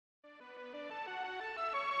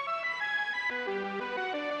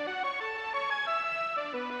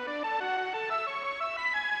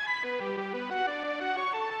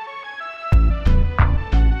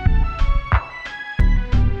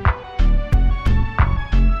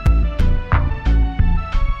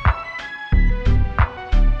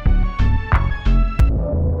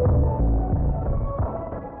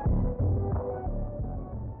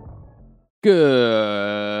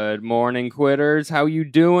Good morning, quitters. How you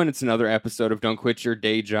doing? It's another episode of Don't Quit Your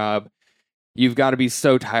Day Job. You've got to be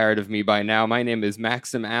so tired of me by now. My name is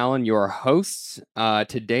Maxim Allen, your host.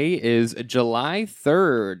 Today is July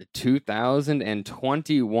 3rd,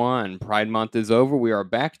 2021. Pride Month is over. We are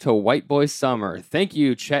back to White Boy Summer. Thank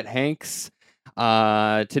you, Chet Hanks.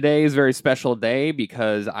 Today is a very special day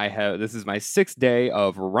because this is my 6th day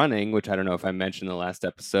of running, which I don't know if I mentioned in the last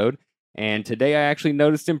episode. And today I actually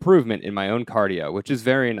noticed improvement in my own cardio, which is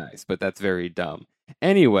very nice, but that's very dumb.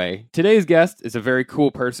 Anyway, today's guest is a very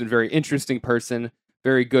cool person, very interesting person,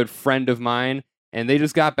 very good friend of mine, and they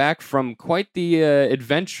just got back from quite the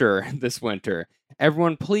adventure this winter.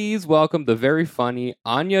 Everyone, please welcome the very funny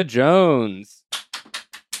Anya Jones.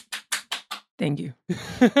 Thank you.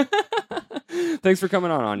 Thanks for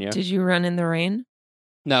coming on, Anya. Did you run in the rain?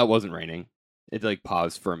 No, it wasn't raining. It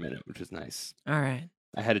paused for a minute, which is nice. All right.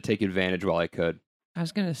 I had to take advantage while I could. I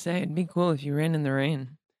was going to say, it'd be cool if you ran in the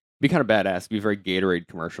rain. Be kind of badass. It'd be a very Gatorade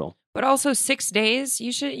commercial. But also 6 days,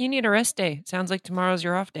 you need a rest day. Sounds like tomorrow's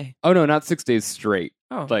your off day. Oh, no, not 6 days straight.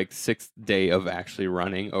 Oh. 6th day of actually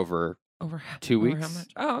running over 2 weeks. Over how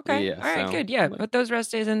much? Oh, okay. Yeah, all right, good. Yeah, put those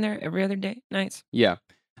rest days in there every other day. Nice. Yeah.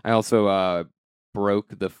 I also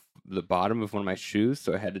broke the bottom of one of my shoes,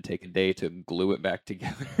 so I had to take a day to glue it back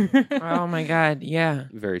together. Oh, my God. Yeah.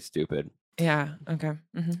 Very stupid. Yeah. Okay.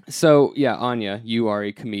 Mm-hmm. So, yeah, Anya, you are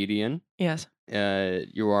a comedian. Yes.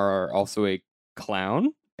 You are also a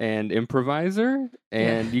clown and improviser,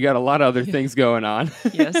 and you got a lot of other things going on.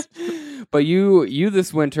 Yes. But you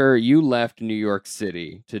this winter, you left New York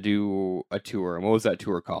City to do a tour. And what was that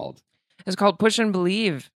tour called? It's called Push and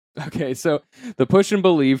Believe. Okay, so the Push and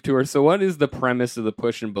Believe tour. So what is the premise of the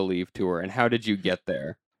Push and Believe tour, and how did you get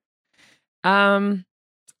there?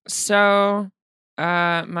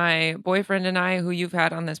 My boyfriend and I, who you've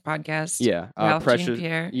had on this podcast, Ralph Precious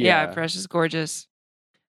Jean-Pierre, Precious Gorgeous.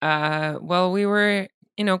 Well, we were,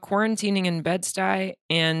 quarantining in Bed-Stuy,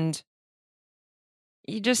 and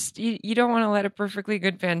you don't want to let a perfectly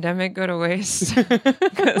good pandemic go to waste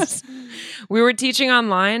because we were teaching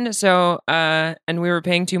online, so and we were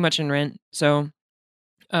paying too much in rent, so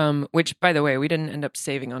which, by the way, we didn't end up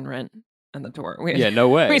saving on rent on the tour. No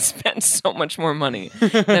way. We spent so much more money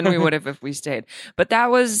than we would have if we stayed. But that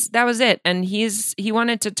was it. And he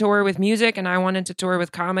wanted to tour with music, and I wanted to tour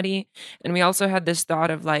with comedy. And we also had this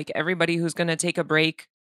thought of everybody who's going to take a break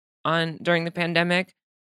during the pandemic,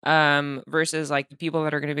 versus the people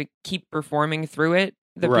that are going to keep performing through it.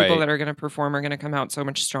 The people that are going to perform are going to come out so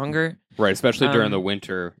much stronger. Right, especially during the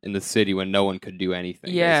winter in the city when no one could do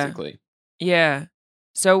anything, basically. Yeah.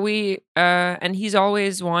 So we, and he's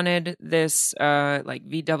always wanted this,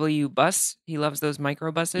 VW bus. He loves those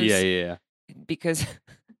microbuses. Yeah. Because,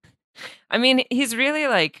 I mean, he's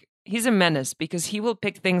really he's a menace because he will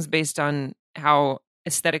pick things based on how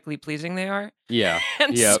aesthetically pleasing they are. Yeah.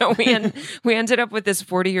 And so we ended up with this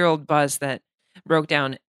 40-year-old bus that broke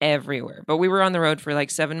down everywhere. But we were on the road for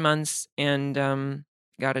 7 months and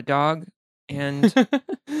got a dog. And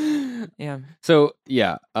yeah. So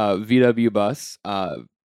VW bus,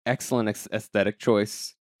 excellent aesthetic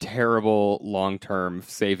choice, terrible long-term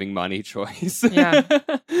saving money choice. Yeah.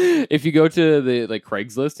 If you go to the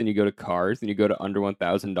Craigslist and you go to cars and you go to under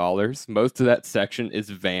 $1,000, most of that section is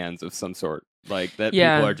vans of some sort. People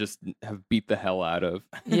are just have beat the hell out of.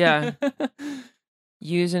 Yeah.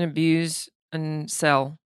 Use and abuse and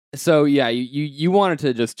sell. So you wanted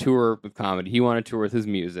to just tour with comedy. He wanted to tour with his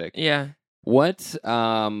music. Yeah.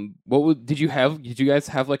 Did you guys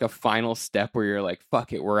have a final step where you're like,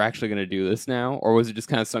 fuck it, we're actually going to do this now? Or was it just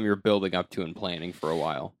kind of something you're building up to and planning for a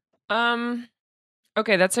while?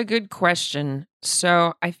 Okay, that's a good question.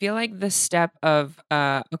 So I feel like the step of,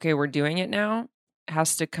 okay, we're doing it now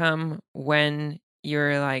has to come when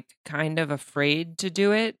you're kind of afraid to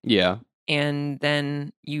do it. Yeah. And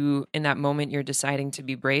then in that moment, you're deciding to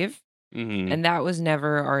be brave. Mm-hmm. And that was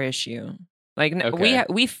never our issue. Okay.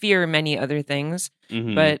 We fear many other things,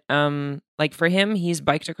 mm-hmm. but for him, he's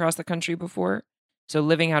biked across the country before, so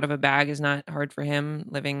living out of a bag is not hard for him.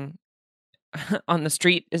 Living on the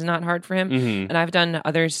street is not hard for him, mm-hmm. and I've done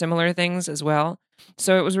other similar things as well.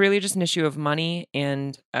 So it was really just an issue of money,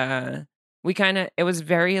 and it was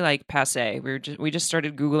very passé. We just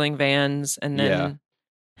started Googling vans, and then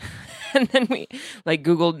and then we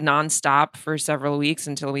Googled nonstop for several weeks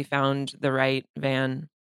until we found the right van.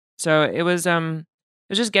 So it was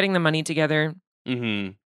just getting the money together.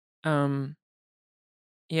 Mm-hmm.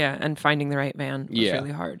 And finding the right van was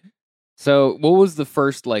really hard. So what was the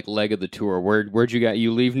first leg of the tour? Where'd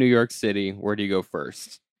you leave New York City? Where do you go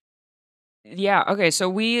first? Yeah, okay. So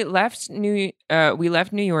we left New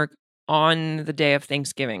York on the day of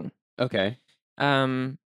Thanksgiving. Okay.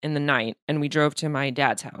 in the night, and we drove to my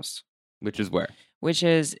dad's house, Which is where? which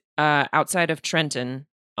is outside of Trenton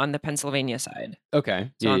on the Pennsylvania side.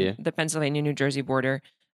 Okay. So Yeah, on yeah. the Pennsylvania-New Jersey border,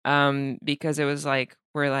 because it was like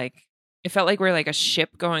it felt like we're like a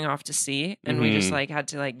ship going off to sea, and we just Mhm. like had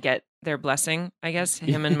to like get their blessing, I guess,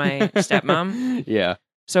 him and my stepmom. Yeah.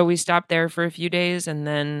 So we stopped there for a few days, and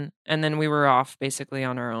then we were off basically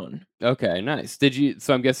on our own. Okay, nice. Did you?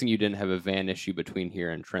 So I'm guessing you didn't have a van issue between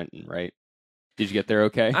here and Trenton, right? Did you get there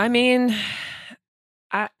okay? I mean,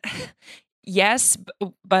 yes,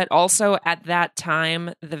 but also at that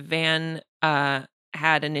time the van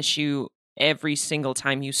had an issue every single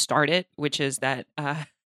time you start it, which is that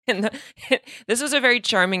and this was a very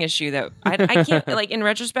charming issue that I can't like in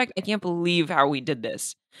retrospect I can't believe how we did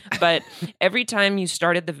this. But every time you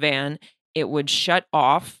started the van, it would shut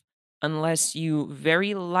off unless you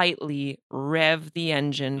very lightly rev the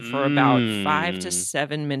engine for about 5 to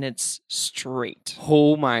 7 minutes straight.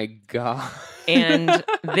 Oh my god. And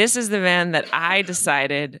this is the van that I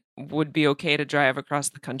decided would be okay to drive across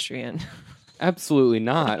the country in. Absolutely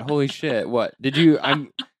not. Holy shit. What? Did you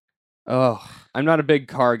I'm not a big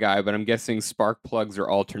car guy, but I'm guessing spark plugs or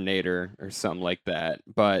alternator or something like that.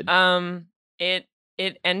 But well,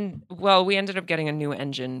 we ended up getting a new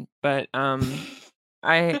engine, but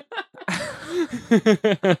I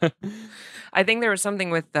I think there was something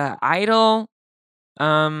with the idle.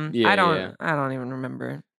 I don't even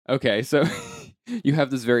remember. Okay, so you have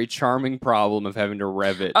this very charming problem of having to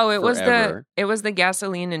rev it. Oh, it forever. was the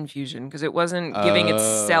gasoline infusion because it wasn't giving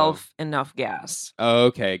itself enough gas.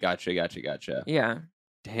 Okay, gotcha. Yeah.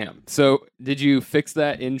 Damn. So did you fix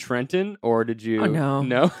that in Trenton or did you? Oh, no.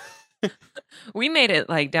 No? We made it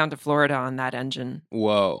like down to Florida on that engine.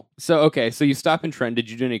 Whoa. So you stop in Trenton. Did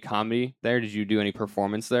you do any comedy there? Did you do any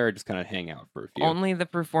performance there or just kind of hang out for a few? Only the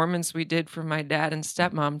performance we did for my dad and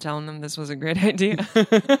stepmom telling them this was a great idea.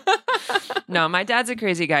 No, my dad's a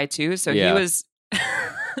crazy guy too. So Yeah. he was,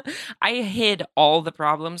 I hid all the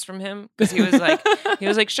problems from him because he was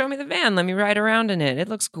like, show me the van. Let me ride around in it. It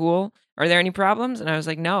looks cool. Are there any problems? And I was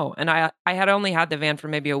like, no. And I had only had the van for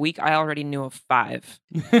maybe a week. I already knew of 5.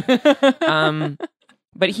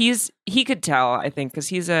 But he could tell, I think, because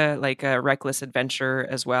he's a reckless adventurer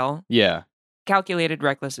as well. Yeah. Calculated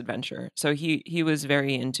reckless adventure. So he was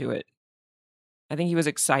very into it. I think he was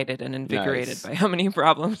excited and invigorated Nice. by how many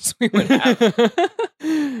problems we would have.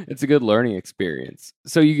 It's a good learning experience.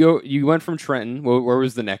 So you went from Trenton. Where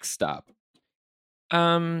was the next stop?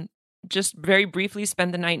 Just very briefly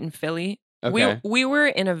spend the night in Philly. Okay. We were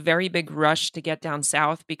in a very big rush to get down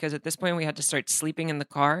south because at this point we had to start sleeping in the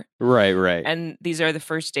car. Right. And these are the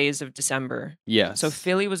first days of December. Yes. So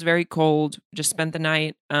Philly was very cold. Just spent the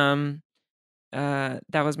night. That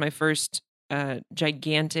was my first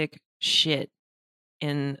gigantic shit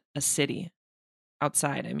in a city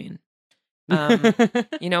outside. I mean,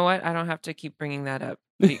 you know what? I don't have to keep bringing that up.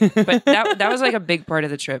 But that was like a big part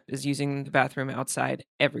of the trip is using the bathroom outside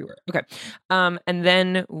everywhere. Okay. And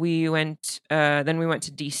then we went to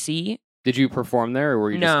DC. Did you perform there or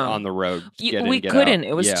were you just No. on the road? We couldn't.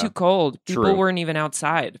 It was too cold. People True. weren't even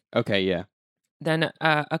outside. Okay, yeah. Then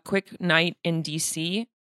a quick night in DC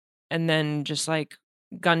and then just like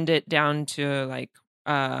gunned it down to like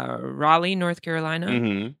Raleigh, North Carolina.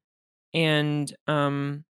 Mm-hmm. And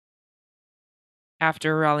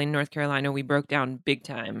after Raleigh, North Carolina, we broke down big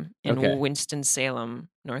time in Okay. Winston-Salem,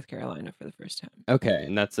 North Carolina for the first time. Okay,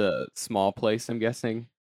 and that's a small place, I'm guessing?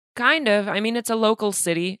 Kind of. I mean, it's a local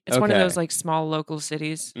city. It's one of Okay. those like small local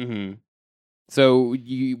cities. Mm-hmm. So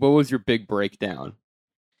what was your big breakdown?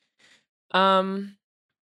 Okay.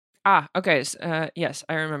 Yes,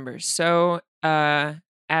 I remember. So,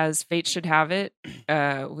 as fate should have it,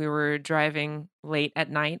 we were driving late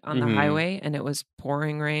at night on the Mhm. highway and it was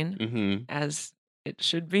pouring rain Mm-hmm. as it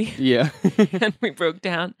should be. Yeah. And we broke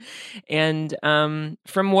down. And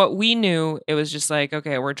from what we knew, it was just like,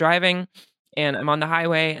 okay, we're driving and I'm on the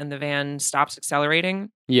highway and the van stops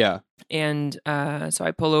accelerating. Yeah. And so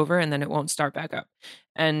I pull over and then it won't start back up.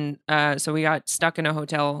 And so we got stuck in a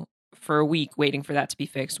hotel for a week waiting for that to be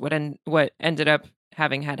fixed. What ended up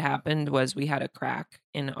having had happened was we had a crack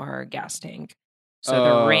in our gas tank. So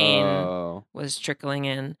the rain was trickling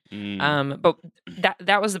in. But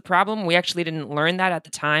that was the problem. We actually didn't learn that at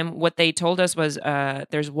the time. What they told us was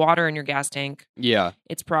there's water in your gas tank. Yeah.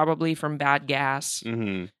 It's probably from bad gas.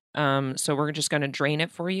 Mm-hmm. So we're just going to drain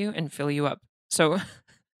it for you and fill you up. So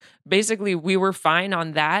basically we were fine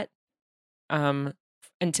on that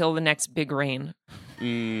until the next big rain.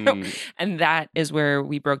 And that is where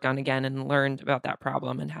we broke down again and learned about that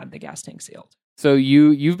problem and had the gas tank sealed. So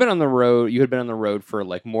you've been on the road. You had been on the road for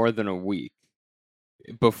like more than a week.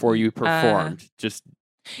 before you performed? Just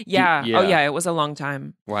Yeah. Oh, yeah. yeah. It was a long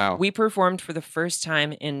time. Wow. We performed for the first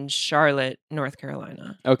time in Charlotte, North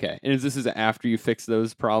Carolina. Okay. And this is after you fix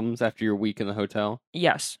those problems, after your week in the hotel?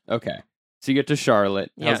 Yes. Okay. So you get to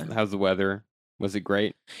Charlotte. Yeah. How's the weather? Was it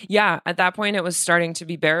great? Yeah. At that point, it was starting to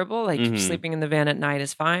be bearable. Like Mhm. sleeping in the van at night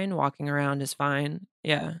is fine. Walking around is fine.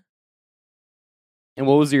 Yeah. And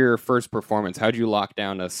what was your first performance? How'd you lock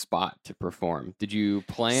down a spot to perform? Did you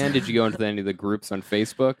plan? Did you go into any of the groups on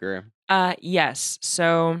Facebook or? Yes.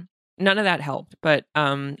 So none of that helped, but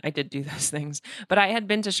I did do those things. But I had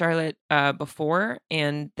been to Charlotte before,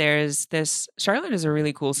 and there's this. Charlotte is a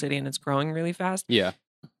really cool city, and it's growing really fast. Yeah.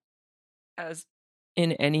 As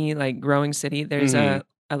in any like growing city, there's Mhm.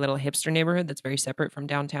 a little hipster neighborhood that's very separate from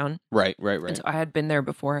downtown. Right. And so I had been there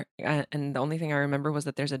before, and the only thing I remember was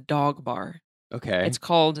that there's a dog bar. Okay. It's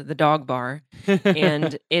called the Dog Bar,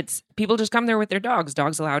 and it's people just come there with their dogs.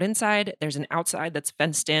 Dogs allowed inside. There's an outside that's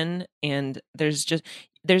fenced in, and there's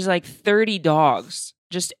like 30 dogs.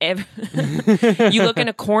 Just you look in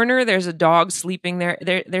a corner, there's a dog sleeping there.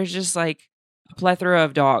 There's just like a plethora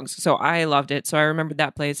of dogs. So I loved it. So I remembered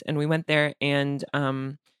that place, and we went there, and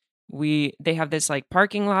they have this like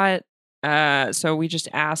parking lot. So we just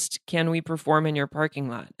asked, can we perform in your parking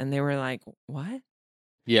lot? And they were like, what?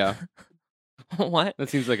 Yeah. What? That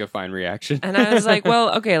seems like a fine reaction. And I was like,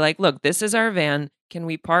 well, okay, like, look, this is our van. Can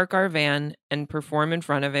we park our van and perform in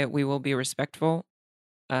front of it? We will be respectful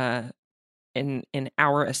in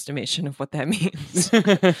our estimation of what that means.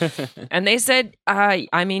 And they said,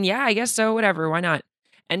 I mean, yeah, I guess so, whatever, why not?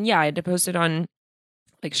 And yeah, I had to post it on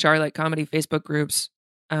like Charlotte comedy Facebook groups.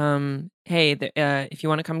 Hey, if you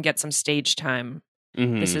want to come get some stage time,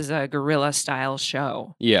 this is a guerrilla style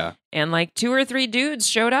show. Yeah. And like 2 or 3 dudes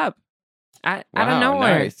showed up. Out of Wow,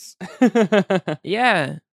 nowhere. nice.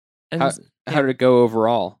 Yeah. And How did it go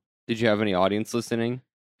overall? Did you have any audience listening?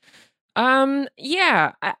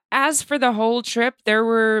 Yeah. As for the whole trip, there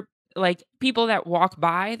were like people that walk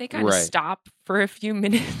by. They kind of Right. stop for a few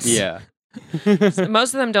minutes. Yeah. So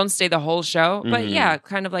most of them don't stay the whole show, but Mhm. yeah,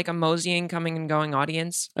 kind of like a moseying, coming and going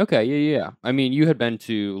audience. Okay, yeah. I mean, you had been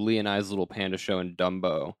to Lee and I's Little Panda show in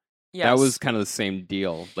Dumbo. Yes. That was kind of the same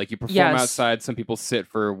deal. Like you perform Yes. outside, some people sit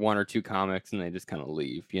for 1 or 2 comics and they just kind of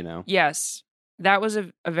leave, you know? Yes. That was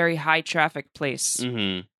a very high traffic place,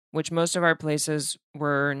 Mm-hmm. which most of our places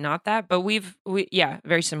were not that, but yeah,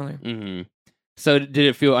 very similar. Mm-hmm. So did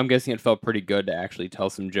it feel, I'm guessing it felt pretty good to actually tell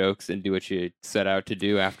some jokes and do what you set out to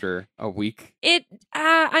do after a week?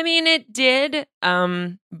 I mean, it did.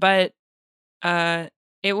 But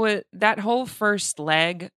it was that whole first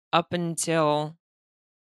leg up until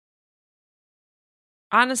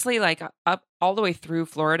honestly, like up all the way through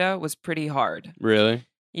Florida was pretty hard. Really?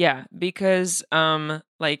 Yeah, because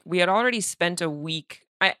like we had already spent a week.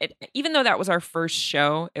 Even though that was our first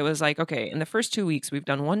show, it was like, okay, in the first 2 weeks we've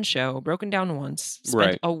done one show, broken down once, spent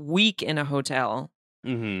Right. a week in a hotel.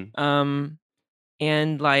 Mm-hmm.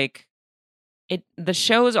 And like the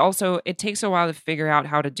shows also, it takes a while to figure out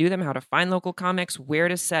how to do them, how to find local comics, where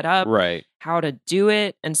to set up, Right. how to do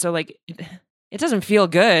it. And so like it doesn't feel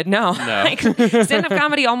good. No. No. Like stand-up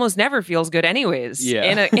comedy almost never feels good anyways.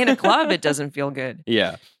 Yeah. In a club it doesn't feel good.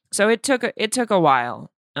 Yeah. So it took a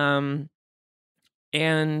while.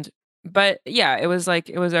 But yeah,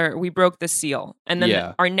 we broke the seal. And then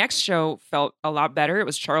Yeah. our next show felt a lot better. It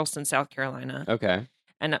was Charleston, South Carolina. Okay.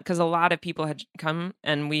 And because a lot of people had come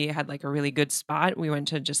and we had like a really good spot. We went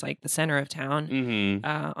to just like the center of town Mm-hmm.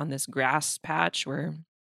 on this grass patch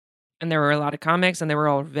and there were a lot of comics and they were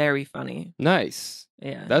all very funny. Nice.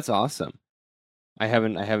 Yeah. That's awesome. I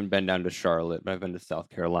haven't been down to Charlotte, but I've been to South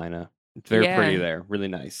Carolina. It's very pretty there. Really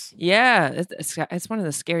nice. Yeah. It's one of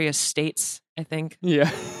the scariest states, I think.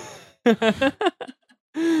 Yeah.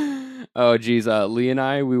 Oh geez, Lee and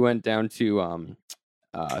I, we went down to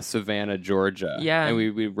Savannah, Georgia. Yeah. And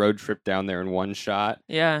we road tripped down there in one shot.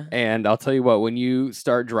 Yeah. And I'll tell you what, when you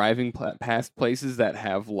start driving past places that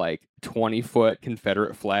have like 20-foot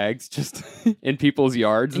Confederate flags just in people's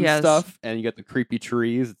yards and Yes. stuff, and you got the creepy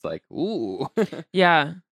trees, it's like, ooh.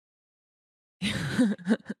 Yeah.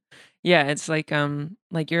 Yeah, it's like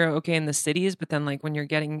you're okay in the cities, but then like when you're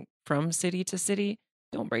getting from city to city,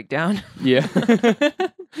 don't break down. Yeah.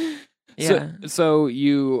 Yeah. So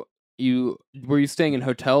you were you staying in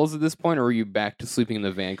hotels at this point, or were you back to sleeping in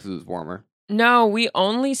the van because it was warmer? No, we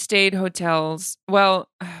only stayed hotels. Well,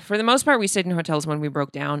 for the most part, we stayed in hotels when we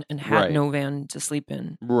broke down and had Right. no van to sleep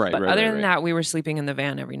in. Right. But right, other right, than right. that, we were sleeping in the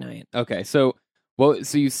van every night. Okay, so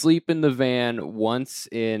you sleep in the van once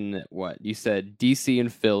in what you said, DC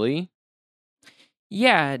and Philly.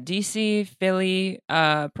 Yeah, DC, Philly,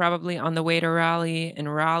 probably on the way to Raleigh,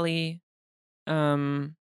 and Raleigh.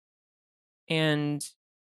 And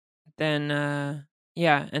then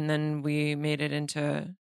and then we made it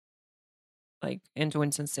into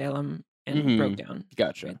Winston-Salem and broke down.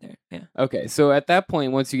 Gotcha. Right there. Yeah. Okay, so at that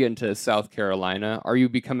point, once you get into South Carolina, are you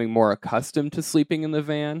becoming more accustomed to sleeping in the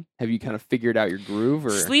van? Have you kind of figured out your groove?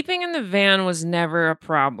 Or Sleeping in the van was never a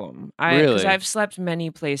problem. Really? Because I've slept many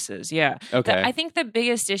places. Yeah. Okay. I think the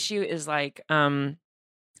biggest issue is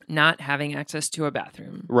not having access to a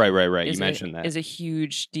bathroom. Right. You mentioned that. Is a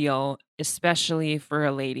huge deal, especially for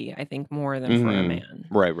a lady. I think more than for a man.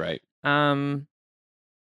 Right. And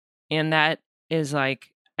that is I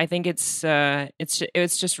think it's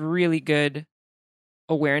just really good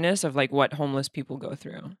awareness of what homeless people go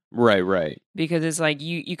through. Right. Because it's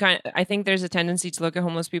you kind of, I think there's a tendency to look at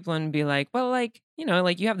homeless people and be like, well,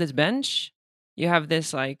 you have this bench, you have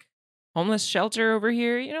this homeless shelter over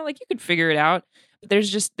here, you could figure it out. But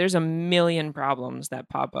there's a million problems that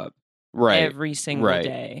pop up every single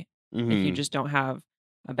day if you just don't have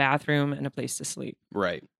a bathroom and a place to sleep.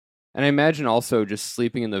 Right. And I imagine also just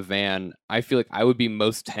sleeping in the van, I feel like I would be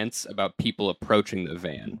most tense about people approaching the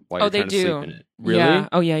van while you're trying to sleep in it. Really? Yeah.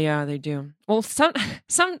 Oh, yeah, they do. Well,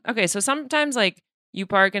 okay, so sometimes you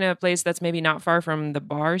park in a place that's maybe not far from the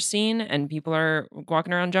bar scene and people are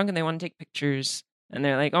walking around drunk and they want to take pictures. And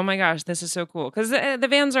they're like, oh my gosh, this is so cool. Because the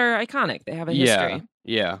vans are iconic. They have a history.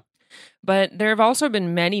 Yeah. But there have also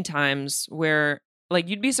been many times where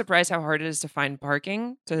you'd be surprised how hard it is to find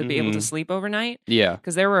parking to be able to sleep overnight. Yeah.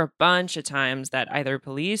 Because there were a bunch of times that either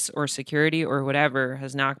police or security or whatever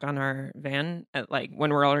has knocked on our van at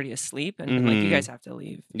when we're already asleep and been you guys have to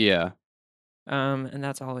leave. Yeah. And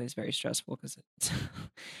that's always very stressful because it's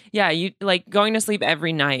you going to sleep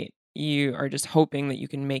every night. You are just hoping that you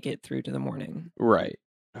can make it through to the morning. Right.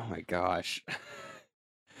 Oh my gosh.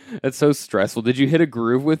 That's so stressful. Did you hit a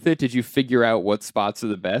groove with it? Did you figure out what spots are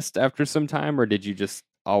the best after some time, or did you just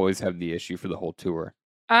always have the issue for the whole tour?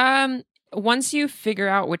 Once you figure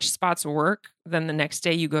out which spots work, then the next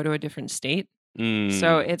day you go to a different state.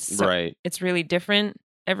 So it's really different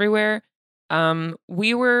everywhere.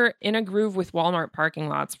 We were in a groove with Walmart parking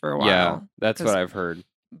lots for a while. Yeah, that's what I've heard.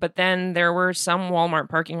 But then there were some Walmart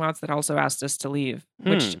parking lots that also asked us to leave,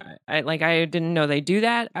 which I didn't know they do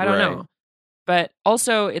that. I don't know. But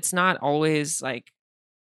also, it's not always they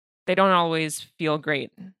don't always feel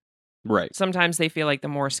great. Right. Sometimes they feel like the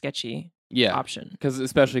more sketchy option.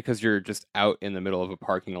 Especially because you're just out in the middle of a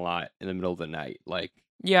parking lot in the middle of the night.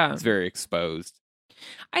 It's very exposed.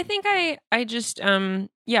 I think I just,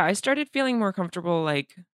 I started feeling more comfortable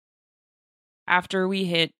after we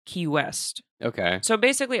hit Key West. Okay. So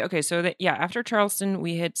basically, after Charleston,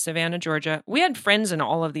 we hit Savannah, Georgia. We had friends in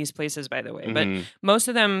all of these places, by the way, but most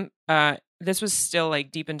of them, this was still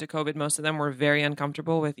deep into COVID. Most of them were very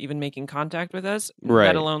uncomfortable with even making contact with us,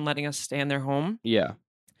 let alone letting us stay in their home. Yeah.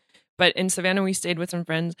 But in Savannah, we stayed with some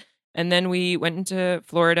friends, and then we went into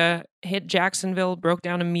Florida, hit Jacksonville, broke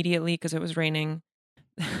down immediately because it was raining.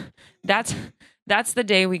 That's the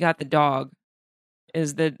day we got the dog.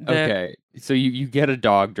 Okay? So you get a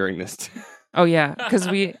dog during this. Oh yeah, because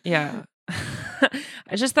I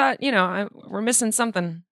just thought we're missing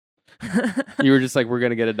something. You were just we're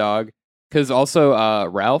gonna get a dog. Because also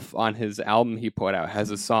Ralph on his album he put out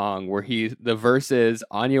has a song where the verse is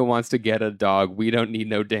Anya wants to get a dog. We don't need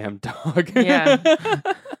no damn dog. Yeah.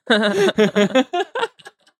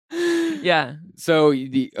 Yeah. So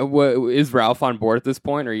is Ralph on board at this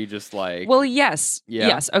point, or are you just Well, yes. Yeah.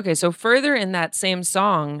 Yes. Okay. So further in that same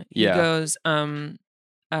song, he goes,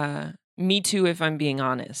 me too, if I'm being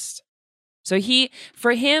honest. So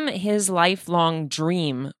for him, his lifelong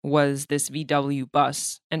dream was this VW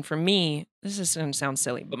bus. And for me, this is going to sound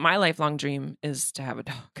silly, but my lifelong dream is to have a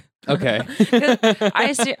dog. Okay.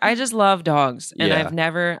 I just love dogs, and I've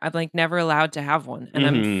never allowed to have one.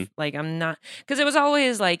 And I'm not, because it was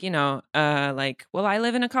always well, I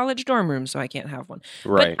live in a college dorm room, so I can't have one.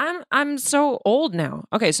 Right. But I'm so old now.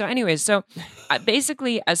 Okay. So anyways,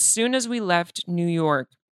 basically as soon as we left New York,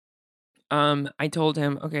 I told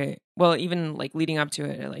him, okay, well, even leading up to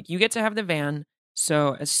it, you get to have the van.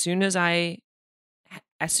 So as soon as I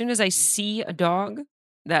see a dog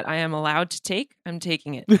that I am allowed to take, I'm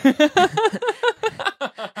taking it.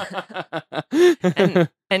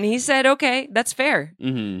 and he said, okay, that's fair.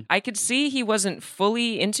 Mm-hmm. I could see he wasn't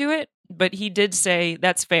fully into it, but he did say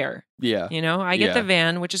that's fair. Yeah. I get the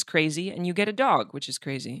van, which is crazy, and you get a dog, which is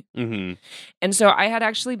crazy. Mm-hmm. And so I had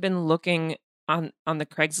actually been looking on the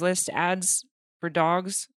Craigslist ads for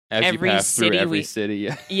dogs As you every pass through city every we city.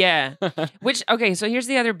 Yeah. yeah. Which okay, so here's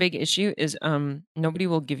the other big issue is nobody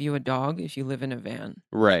will give you a dog if you live in a van.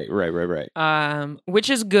 Right. Which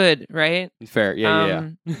is good, right? Fair. Yeah.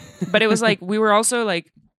 But it was like we were also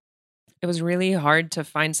like it was really hard to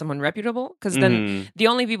find someone reputable because then Mhm. the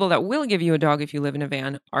only people that will give you a dog if you live in a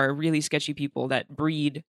van are really sketchy people that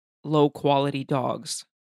breed low quality dogs,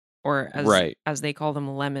 or Right. as they call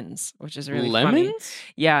them, lemons, which is really funny. Lemons?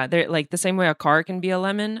 Yeah, they're like the same way a car can be a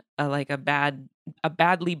lemon, like a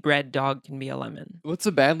badly bred dog can be a lemon. What's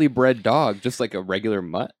a badly bred dog? Just like a regular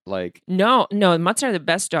mutt? Like No, mutts are the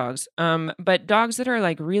best dogs. But dogs that are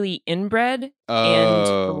like really inbred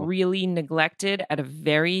and really neglected at a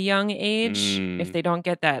very young age, if they don't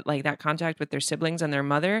get that contact with their siblings and their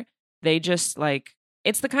mother, they just like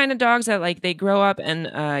it's the kind of dogs that like they grow up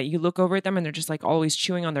and you look over at them and they're just like always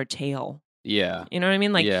chewing on their tail. yeah. You know what I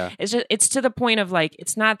mean? Like Yeah. it's to the point of like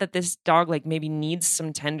it's not that this dog like maybe needs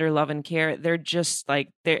some tender love and care. They're just like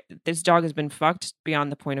this dog has been fucked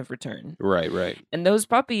beyond the point of return. Right. And those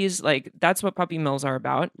puppies, like that's what puppy mills are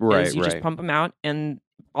about. Right, is you just right. pump them out, and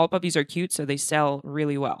all puppies are cute, so they sell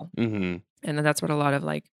really well. Mm-hmm. And then that's what a lot of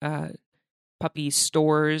like puppy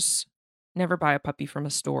stores. Never buy a puppy from a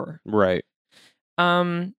store. Right.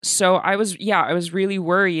 So I was really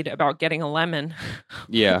worried about getting a lemon.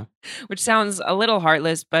 Yeah. Which sounds a little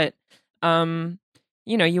heartless, but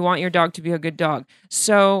you know, you want your dog to be a good dog.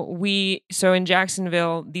 So in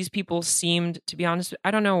Jacksonville, these people seemed, to be honest,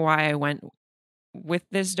 I don't know why I went with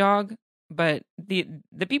this dog, but the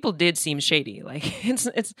people did seem shady. Like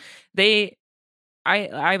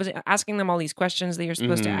I was asking them all these questions that you're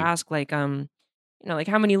supposed to ask, like you know, like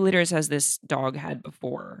how many litters has this dog had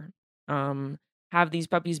before? Have these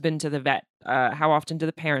puppies been to the vet? How often do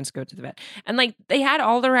the parents go to the vet? And like they had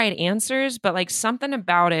all the right answers, but like something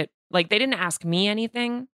about it, like they didn't ask me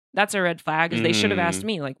anything. That's a red flag. Is they should have asked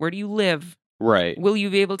me, like, where do you live? Right. Will you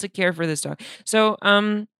be able to care for this dog? So,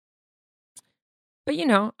 but you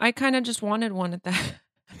know, I kind of just wanted one at that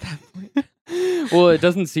point. Well, it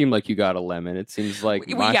doesn't seem like you got a lemon. It seems like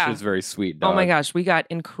Yeah. Masha's very sweet dog. Oh my gosh, we got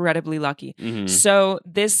incredibly lucky. Mhm. So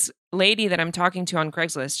this lady that I'm talking to on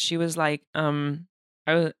Craigslist, she was like, I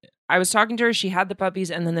was talking to her, she had the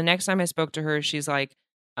puppies, and then the next time I spoke to her, she's like,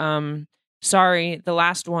 sorry, the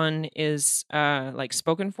last one is like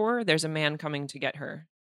spoken for. There's a man coming to get her.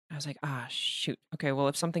 I was like, shoot. Okay, well,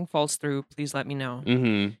 if something falls through, please let me know.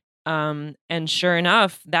 Mm-hmm. And sure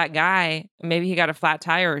enough, that guy, maybe he got a flat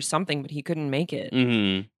tire or something, but he couldn't make it.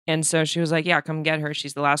 Mm-hmm. And so she was like, yeah, come get her.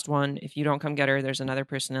 She's the last one. If you don't come get her, there's another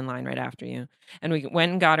person in line right after you. And we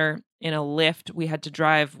went and got her in a lift. We had to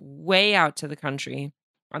drive way out to the country,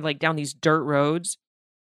 like down these dirt roads.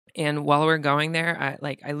 And while we're going there,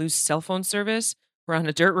 I lose cell phone service. We're on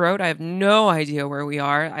a dirt road. I have no idea where we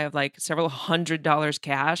are. I have like several $100s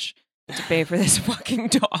cash to pay for this fucking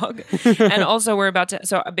dog. And also we're about to,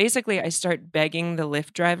 so basically I start begging the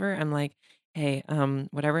Lyft driver. I'm like, hey,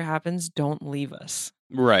 whatever happens, don't leave us.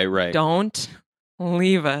 Right. Don't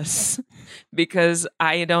leave us because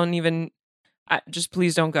I don't even, just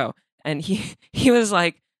please don't go. And he was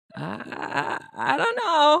like, I don't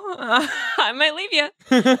know. I might leave you.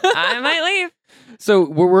 I might leave. So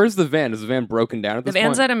where's the van? Is the van broken down at this The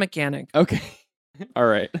van's point? at a mechanic. Okay. All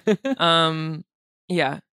right.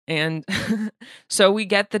 Yeah. And so we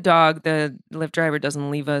get the dog. The Lyft driver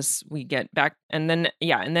doesn't leave us. We get back. And then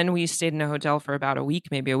we stayed in a hotel for about a week,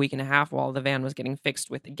 maybe a week and a half, while the van was getting fixed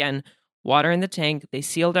with, again, water in the tank. They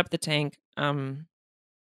sealed up the tank. And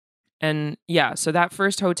yeah, so that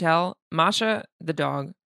first hotel, Masha, the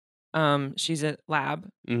dog, she's a lab.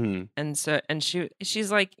 Mm-hmm. And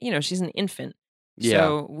she's like, you know, she's an infant. Yeah.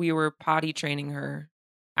 So we were potty training her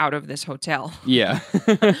out of this hotel. Yeah.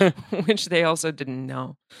 Which they also didn't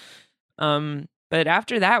know. But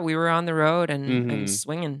after that, we were on the road and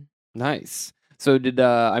swinging. Nice. So did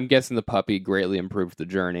I'm guessing the puppy greatly improved the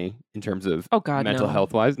journey in terms of mental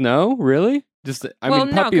health wise? No, really? Just I mean,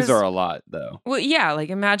 puppies are a lot though. Well, yeah, like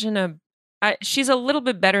imagine she's a little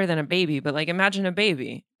bit better than a baby, but like imagine a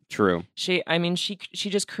baby. True. She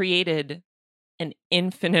just created an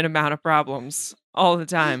infinite amount of problems all the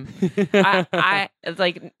time. I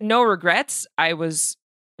like no regrets. I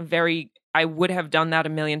would have done that a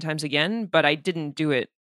million times again, but I didn't do it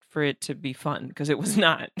for it to be fun because it was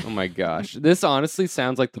not. Oh my gosh. This honestly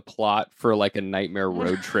sounds like the plot for like a nightmare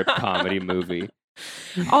road trip comedy movie.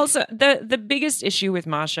 Also, the biggest issue with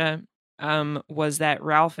Masha was that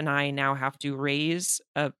Ralph and I now have to raise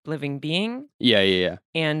a living being. Yeah.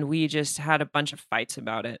 And we just had a bunch of fights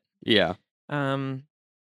about it. Yeah.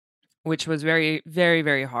 Which was very, very,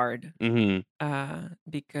 very hard. Mm-hmm.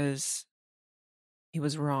 Because he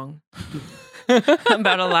was wrong.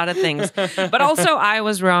 about a lot of things. But also I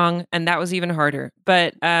was wrong, and that was even harder.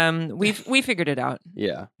 But we figured it out.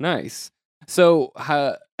 Yeah, nice. So,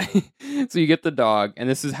 so you get the dog, and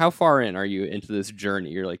this is how far in are you into this journey?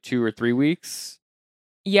 You're like 2 or 3 weeks.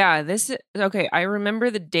 Yeah, okay. I remember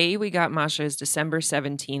the day we got Masha is December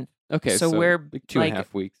 17th. Okay, so we're like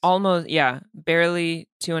 2.5 weeks. Almost, barely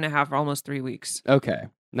 2.5, almost 3 weeks. Okay,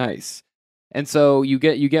 nice. And so you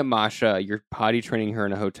get Masha. You're potty training her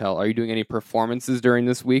in a hotel. Are you doing any performances during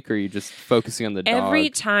this week, or are you just focusing on the dog? Every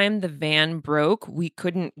time the van broke, we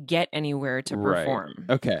couldn't get anywhere to perform.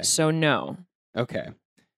 Right. Okay. So no. Okay.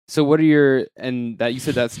 So what are you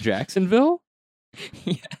said that's Jacksonville?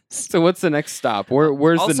 Yes. So what's the next stop?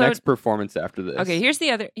 Where's Also, the next performance after this? Okay, here's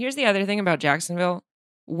the other thing about Jacksonville.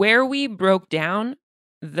 Where we broke down,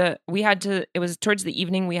 it was towards the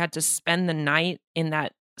evening, we had to spend the night in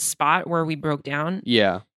that spot where we broke down.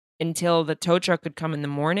 Yeah. Until the tow truck could come in the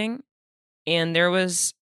morning. And there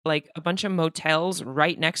was like a bunch of motels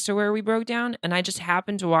right next to where we broke down, and I just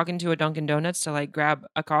happened to walk into a Dunkin' Donuts to like grab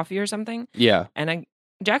a coffee or something. Yeah. And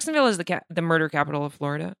Jacksonville is the murder capital of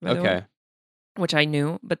Florida, by the way, which I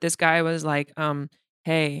knew, but this guy was like,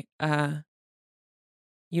 hey,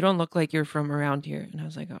 you don't look like you're from around here. And I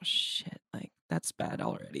was like, oh shit, like that's bad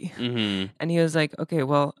already. Mm-hmm. And he was like, okay,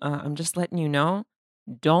 well, I'm just letting you know,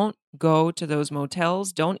 don't go to those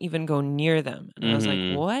motels. Don't even go near them. And I was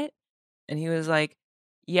like, what? And he was like,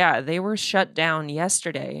 yeah, they were shut down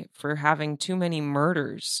yesterday for having too many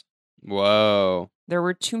murders. Whoa. There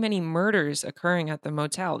were too many murders occurring at the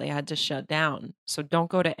motel. They had to shut down. So don't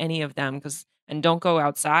go to any of them and don't go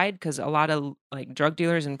outside, because a lot of like drug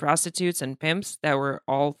dealers and prostitutes and pimps that were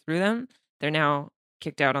all through them, they're now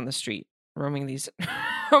kicked out on the street, roaming these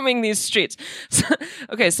streets.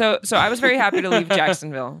 So I was very happy to leave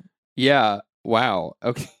Jacksonville. Yeah. Wow.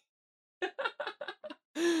 Okay.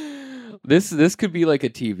 This could be like a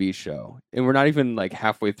TV show, and we're not even like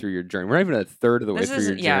halfway through your journey. We're not even a third of the way through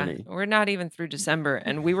your journey. We're not even through December,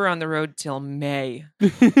 and we were on the road till May.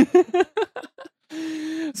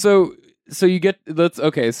 So you get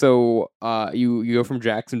So you go from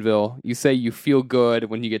Jacksonville. You say you feel good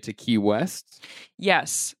when you get to Key West.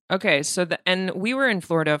 Yes. Okay. So and we were in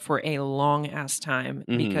Florida for a long ass time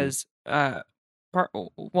because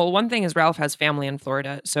one thing is Ralph has family in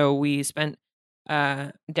Florida, so we spent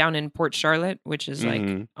down in Port Charlotte, which is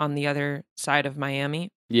like on the other side of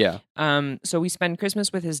Miami. Yeah. So we spent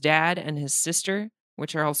Christmas with his dad and his sister,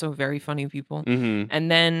 which are also very funny people. Mm-hmm. And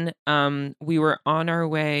then we were on our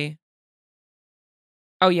way.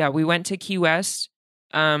 Oh yeah, we went to Key West.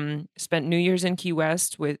 Spent New Year's in Key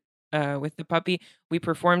West with the puppy. We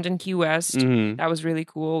performed in Key West. Mm-hmm. That was really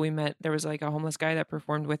cool. There was like a homeless guy that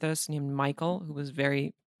performed with us named Michael, who was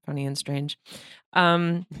very funny and strange.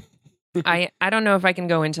 I don't know if I can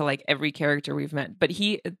go into like every character we've met, but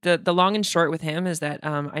the long and short with him is that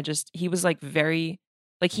he was like very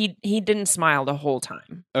like he didn't smile the whole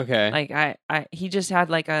time. Okay. Like he just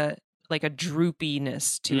had like a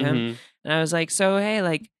droopiness to him, and I was like, so hey,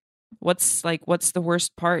 like what's the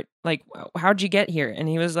worst part? Like how'd you get here? And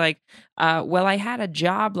he was like, well, I had a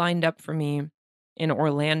job lined up for me in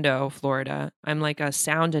Orlando, Florida. I'm like a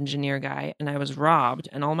sound engineer guy, and I was robbed,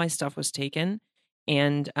 and all my stuff was taken.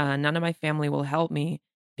 And none of my family will help me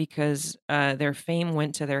because their fame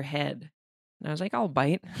went to their head. And I was like, I'll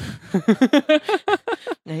bite.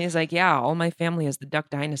 And he's like, yeah, all my family is the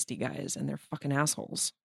Duck Dynasty guys, and they're fucking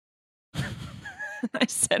assholes. I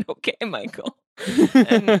said, okay, Michael.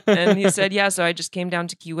 And he said, yeah, so I just came down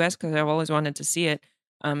to Key West because I've always wanted to see it.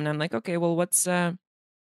 And I'm like, okay, well, what's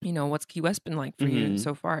Key West been like for you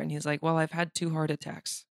so far? And he's like, well, I've had 2 heart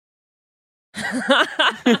attacks.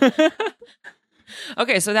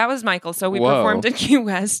 Okay, so that was Michael. So we performed in Key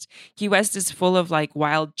West. Key West is full of like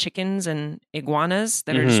wild chickens and iguanas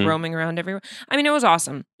that are just roaming around everywhere. I mean, it was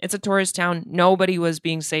awesome. It's a tourist town. Nobody was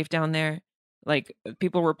being safe down there. Like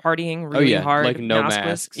people were partying really hard. Like no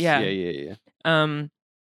masks. Yeah.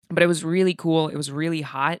 But it was really cool. It was really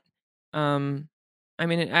hot. I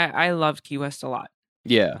mean, I loved Key West a lot.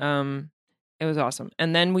 Yeah. It was awesome.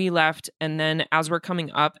 And then we left, and then as we're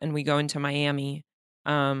coming up and we go into Miami,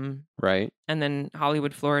 right, and then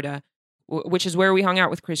Hollywood, Florida, which is where we hung out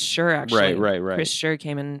with Chris Schur, actually. Right. Chris Schur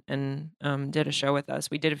came in and did a show with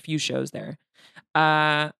us. We did a few shows there.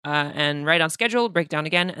 And right on schedule, break down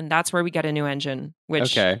again, and that's where we got a new engine,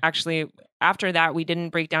 which actually after that we didn't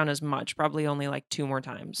break down as much, probably only like 2 more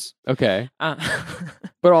times. Okay.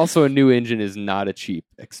 But also a new engine is not a cheap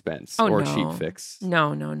expense cheap fix.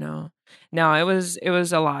 No, it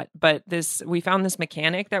was a lot. But we found this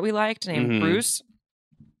mechanic that we liked named Bruce.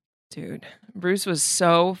 Dude, Bruce was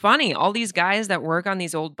so funny. All these guys that work on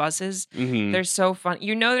these old buses, Mm-hmm. they're so fun.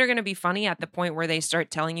 You know they're going to be funny at the point where they start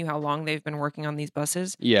telling you how long they've been working on these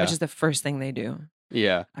buses, Yeah. which is the first thing they do.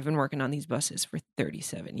 Yeah. I've been working on these buses for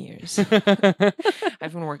 37 years.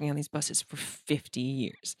 I've been working on these buses for 50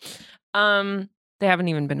 years. They haven't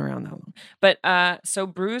even been around that long. But so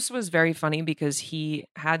Bruce was very funny because he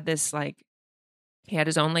had this he had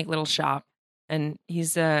his own little shop, and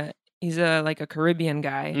he's a like a Caribbean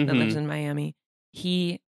guy that lives in Miami.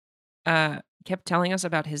 He kept telling us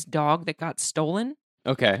about his dog that got stolen.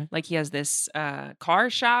 Okay. Like he has this car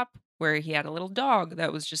shop where he had a little dog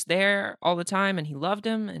that was just there all the time, and he loved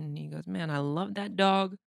him. And he goes, "Man, I love that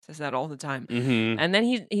dog." Says that all the time. Mm-hmm. And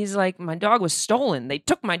then he's like, "My dog was stolen. They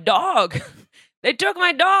took my dog. They took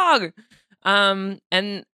my dog."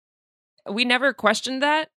 And we never questioned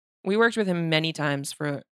that. We worked with him many times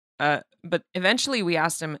but eventually we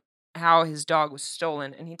asked him how his dog was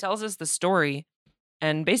stolen, and he tells us the story.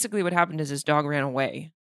 And basically, what happened is his dog ran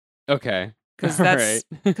away. Okay. Because All that's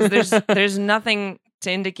right. because there's nothing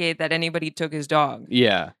to indicate that anybody took his dog.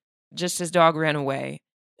 Yeah. Just his dog ran away,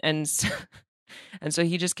 and so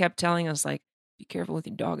he just kept telling us be careful with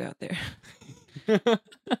your dog out there.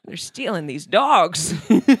 They're stealing these dogs.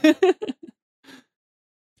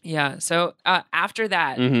 Yeah. So after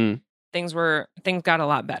that, Mm-hmm. things got a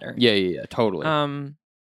lot better. Yeah. Totally. I'll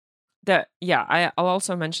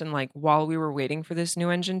also mention while we were waiting for this new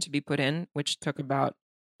engine to be put in, which took about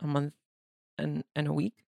a month and a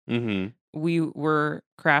week, Mm-hmm. we were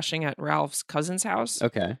crashing at Ralph's cousin's house,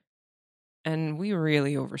 Okay. and we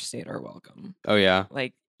really overstayed our welcome. Oh yeah.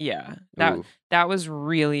 Ooh. That was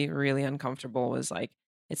really, really uncomfortable. Was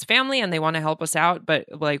it's family and they want to help us out, but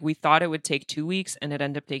we thought it would take 2 weeks, and it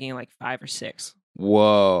ended up taking 5 or 6.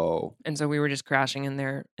 Whoa. And so we were just crashing in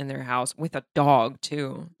their house with a dog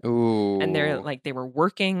too. Ooh. And they're they were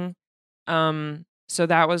working. So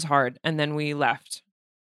that was hard. And then we left.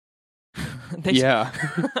 Yeah.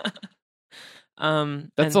 That's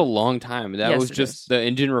and- a long time. That Yes, was it just is. the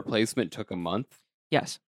engine replacement took a month.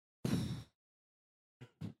 Yes.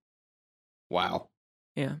 Wow.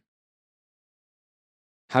 Yeah.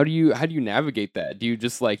 How do you navigate that? Do you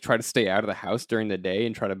just try to stay out of the house during the day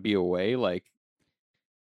and try to be away?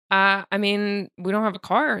 I mean, we don't have a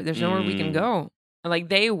car. There's nowhere we can Mm. go.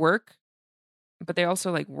 They work, but they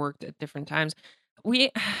also worked at different times.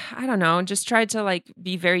 I don't know, just tried to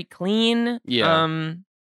be very clean. Yeah.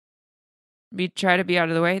 Try to be out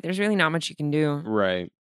of the way. There's really not much you can do.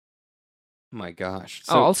 Right. Oh my gosh.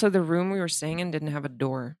 Also the room we were staying in didn't have a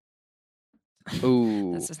door.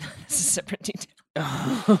 Ooh. This is a separate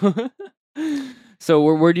detail. So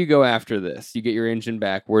where do you go after this? You get your engine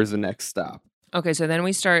back. Where's the next stop? Okay, so then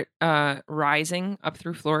we start rising up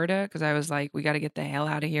through Florida, because I was like, we got to get the hell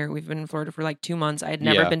out of here. We've been in Florida for 2 months. I had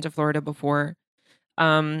never Yeah. been to Florida before.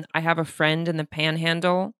 I have a friend in the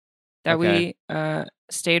Panhandle that Okay. we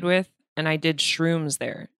stayed with, and I did shrooms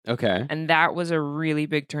there. Okay. And that was a really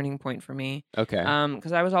big turning point for me. Okay.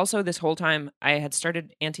 Because I was also, this whole time, I had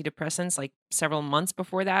started antidepressants several months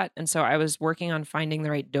before that. And so I was working on finding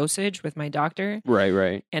the right dosage with my doctor.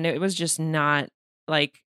 Right. And it was just not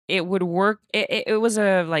it would work. It was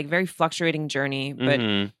a very fluctuating journey, but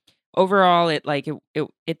Mhm. overall it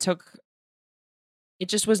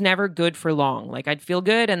just was never good for long. I'd feel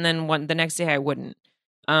good, and then the next day I wouldn't.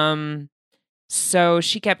 So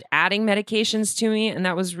she kept adding medications to me, and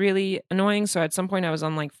that was really annoying. So at some point I was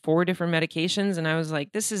on 4 different medications, and I was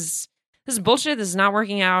like, this is bullshit. This is not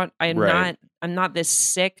working out. I'm Right. not this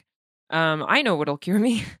sick. I know what'll cure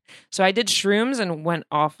me. So I did shrooms and went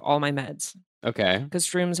off all my meds, Okay. because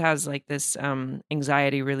shrooms has this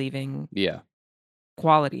anxiety relieving Yeah.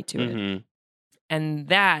 quality to it. Mhm. And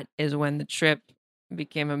that is when the trip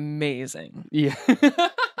became amazing. Yeah.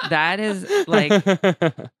 That is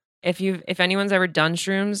if anyone's ever done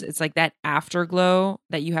shrooms, it's that afterglow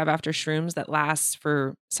that you have after shrooms that lasts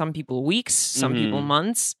for some people weeks, some people Mhm.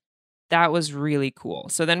 months. That was really cool.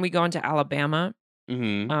 So then we go into Alabama,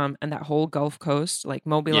 Mhm. and that whole Gulf Coast,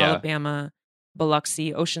 Mobile, Yeah. Alabama,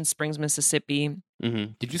 Biloxi, Ocean Springs, Mississippi.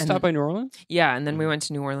 Mhm. Did you And- stop by New Orleans? Yeah, and then we went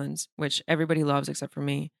to New Orleans, which everybody loves except for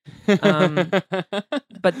me.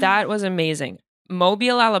 But that was amazing.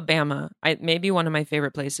 Mobile, Alabama, maybe one of my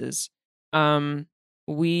favorite places. That's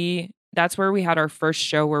where we had our first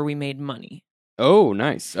show where we made money. Oh,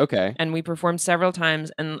 nice. Okay. And we performed several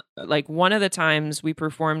times, and one of the times we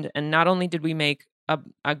performed, and not only did we make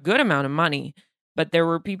a good amount of money, but there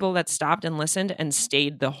were people that stopped and listened and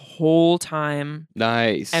stayed the whole time,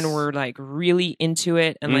 Nice. and were really into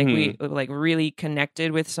it, and we really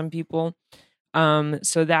connected with some people.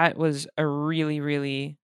 So that was a really,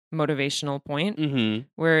 really motivational point Mm-hmm.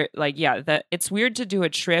 where like, yeah, that it's weird to do a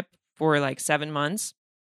trip for like 7 months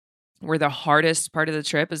where the hardest part of the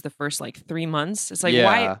trip is the first like 3 months. It's like,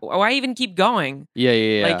 Yeah. why even keep going?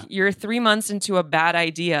 Yeah. Like you're 3 months into a bad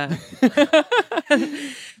idea.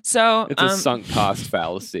 So It's a sunk cost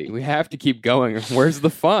fallacy. We have to keep going. Where's the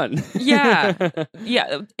fun? Yeah.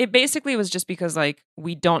 It basically was just because like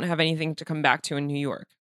we don't have anything to come back to in New York.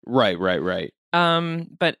 Right.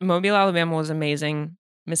 But Mobile, Alabama was amazing.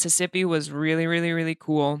 Mississippi was really, really, really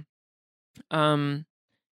cool.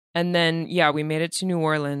 And then we made it to New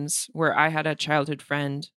Orleans, where I had a childhood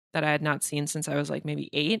friend that I had not seen since I was like maybe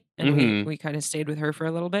 8, and we kind of stayed with her for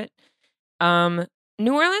a little bit.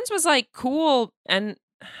 New Orleans was like cool,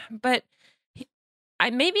 but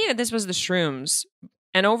maybe this was the shrooms,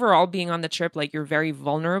 and overall being on the trip, like you're very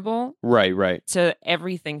vulnerable, right, to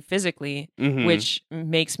everything physically, which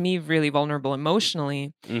makes me really vulnerable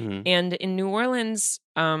emotionally. And in New Orleans,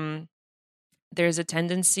 there's a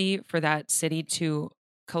tendency for that city to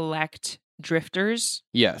collect drifters.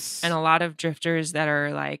 Yes. And a lot of drifters that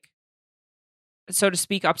are like, so to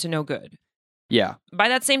speak, up to no good. Yeah. By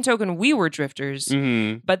that same token, we were drifters,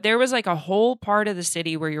 but there was like a whole part of the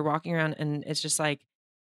city where you're walking around and it's just like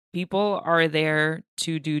people are there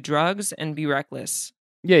to do drugs and be reckless.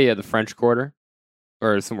 Yeah, the French Quarter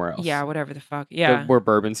or somewhere else. Yeah, whatever the fuck. Yeah. Where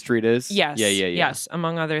Bourbon Street is. Yes. Yeah. Yes,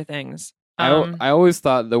 among other things. I always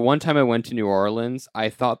thought the one time I went to New Orleans, I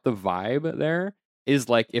thought the vibe there is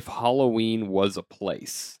like if Halloween was a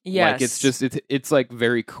place. Yes. Like it's just it's like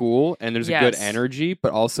very cool and there's a good energy,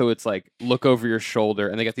 but also it's like look over your shoulder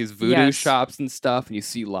and they got these voodoo shops and stuff and you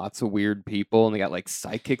see lots of weird people and they got like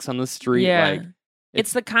psychics on the street. Yeah. Like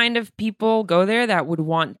it's the kind of people go there that would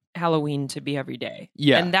want Halloween to be every day.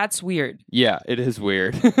 Yeah. And that's weird. Yeah, it is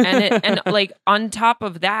weird. and like on top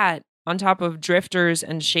of that, on top of drifters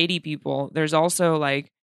and shady people, there's also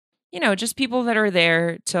like, just people that are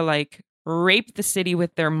there to like rape the city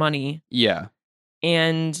with their money. Yeah.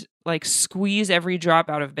 And like squeeze every drop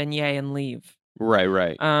out of beignet and leave.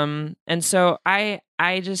 Right. And so I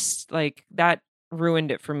just like that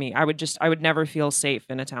ruined it for me. I would never feel safe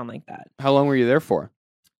in a town like that. How long were you there for?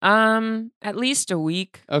 At least a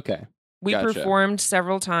week. Okay. We performed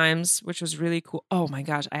several times, which was really cool. Oh my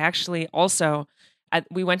gosh. I actually also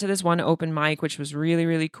we went to this one open mic, which was really,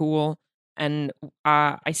 really cool. And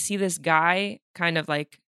I see this guy kind of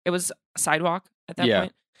like, it was a sidewalk at that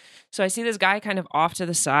point. So I see this guy kind of off to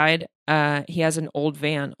the side. He has an old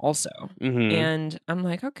van also. And I'm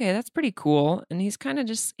like, okay, that's pretty cool. And he's kind of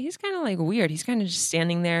like weird. He's kind of just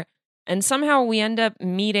standing there. And somehow we end up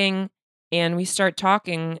meeting and we start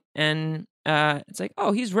talking and it's like,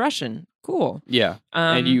 oh, he's Russian. Cool. Yeah.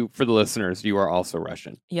 And you, for the listeners, you are also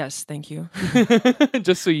Russian. Yes, thank you.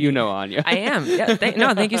 Just so you know, Anya. I am. Yeah,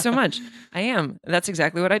 thank you so much. I am. That's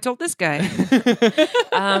exactly what I told this guy.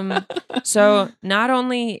 So not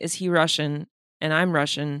only is he Russian and I'm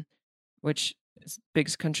Russian, which is the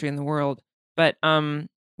biggest country in the world, but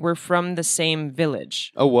we're from the same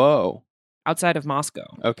village. Oh, whoa. Outside of Moscow.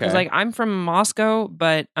 Okay. Because like I'm from Moscow,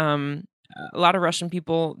 but a lot of Russian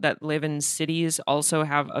people that live in cities also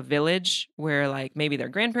have a village where like maybe their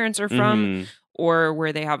grandparents are from or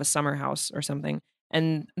where they have a summer house or something.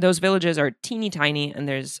 And those villages are teeny tiny and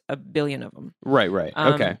there's a billion of them. Right.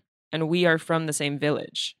 Okay. And we are from the same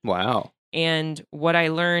village. Wow. And what I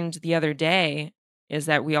learned the other day is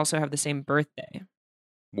that we also have the same birthday.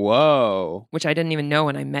 Whoa. Which I didn't even know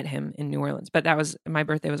when I met him in New Orleans. But my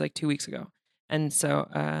birthday was like 2 weeks ago. And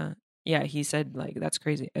so, he said like, that's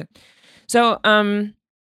crazy. So,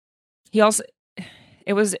 he also,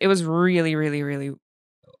 it was really, really, really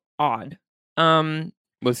odd.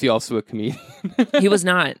 Was he also a comedian? He was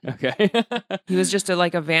not. Okay. He was just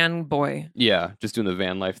a van boy. Yeah. Just doing the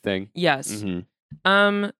van life thing. Yes.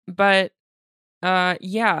 But,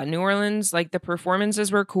 New Orleans, like the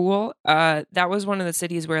performances were cool. That was one of the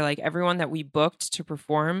cities where like everyone that we booked to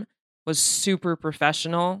perform was super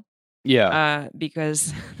professional. Yeah.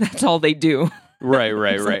 Because that's all they do. Right.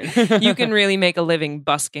 You can really make a living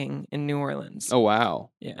busking in New Orleans. Oh, wow.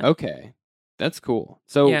 Yeah. Okay. That's cool.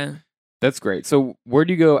 So that's great. So where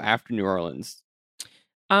do you go after New Orleans?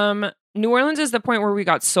 New Orleans is the point where we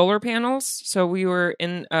got solar panels. So we were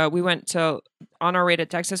we went to, on our way to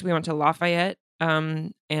Texas, we went to Lafayette,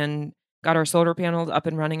 and got our solar panels up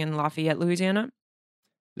and running in Lafayette, Louisiana.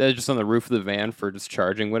 That's just on the roof of the van for just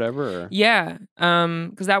charging whatever? Or? Yeah.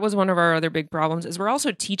 Because that was one of our other big problems is we're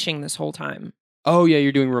also teaching this whole time. Oh, yeah.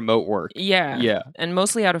 You're doing remote work. Yeah. Yeah. And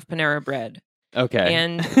mostly out of Panera Bread. Okay.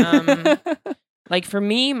 And Like for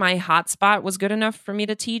me, my hotspot was good enough for me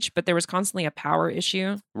to teach, but there was constantly a power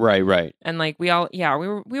issue. Right. And like we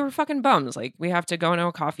were fucking bums. Like we have to go into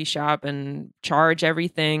a coffee shop and charge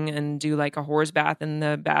everything and do like a horse bath in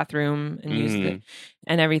the bathroom and use the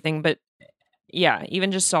and everything. But yeah,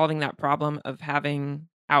 even just solving that problem of having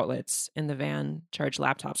outlets in the van, charge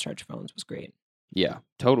laptops, charge phones was great. Yeah,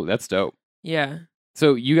 totally. That's dope. Yeah.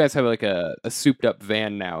 So you guys have like a souped up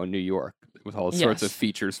van now in New York with all sorts of Yes.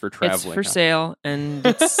 features for traveling. It's for sale, and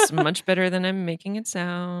it's much better than I'm making it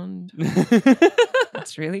sound.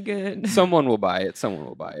 It's really good. Someone will buy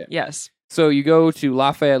it. Yes. So you go to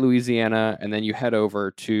Lafayette, Louisiana, and then you head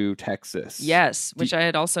over to Texas. Yes, which I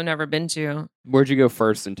had also never been to. Where'd you go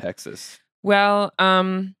first in Texas? Well,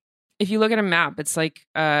 if you look at a map, it's like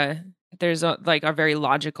there's a very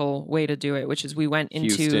logical way to do it, which is we went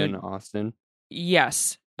into Houston, Austin.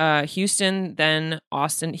 Yes. Houston, then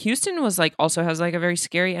Austin. Houston was like also has like a very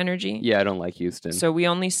scary energy. Yeah, I don't like Houston. So we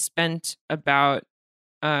only spent about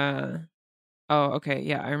oh, okay,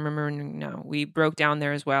 yeah, I remember now. We broke down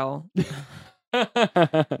there as well.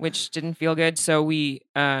 Which didn't feel good. So we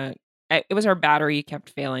it was our battery kept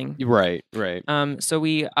failing. Right. So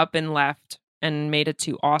we up and left and made it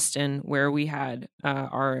to Austin, where we had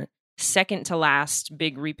our second to last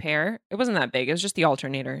big repair. It wasn't that big. It was just the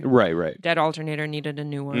alternator. Right. Dead alternator, needed a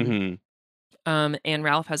new one. And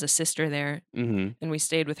Ralph has a sister there, and we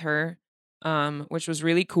stayed with her, which was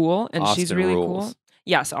really cool. And Austin she's really rules. cool.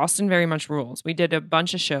 Yes, Austin very much rules. We did a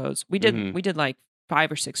bunch of shows. We did like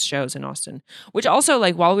 5 or 6 shows in Austin, which also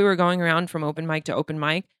like while we were going around from open mic to open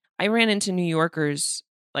mic, I ran into New Yorkers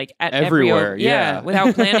like at everywhere. Yeah,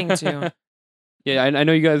 without planning to. Yeah, I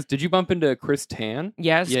know you guys. Did you bump into Chris Tan?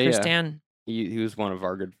 Yes, Chris Tan. He was one of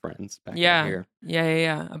our good friends back Yeah. here.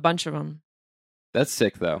 Yeah. A bunch of them. That's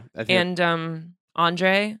sick, though. And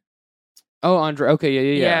Andre. Oh, Andre.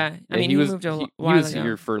 Okay, yeah. I mean, he moved a while He was ago.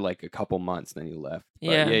 here for like a couple months, then he left. But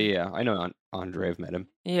Yeah. yeah. I know Andre. I've met him.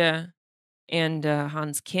 Yeah. And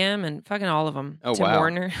Hans Kim and fucking all of them. Oh, Tim wow.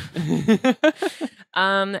 Warner.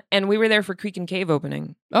 And we were there for Creek and Cave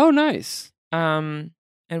opening. Oh, nice.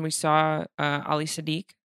 And we saw Ali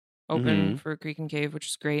Sadiq open Mhm. for Creek and Cave, which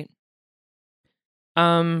was great.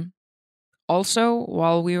 Also,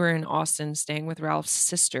 while we were in Austin, staying with Ralph's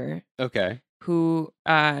sister, Okay. who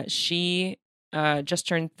she just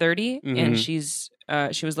turned 30, and she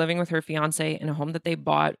was living with her fiance in a home that they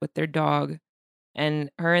bought with their dog.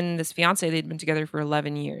 And her and this fiance, they'd been together for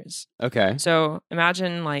 11 years. Okay. So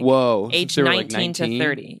imagine like Whoa. age So they were, 19 to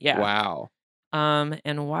 30. Yeah. Wow.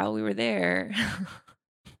 And while we were there,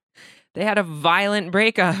 they had a violent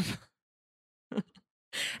breakup.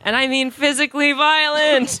 And I mean physically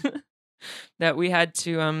violent that we had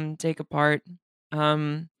to take apart.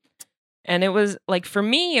 And it was like, for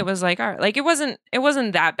me, it was like, all right, like it wasn't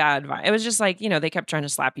that bad. It was just like, they kept trying to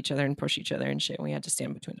slap each other and push each other and shit. And we had to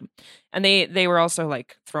stand between them. And they were also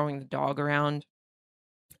like throwing the dog around.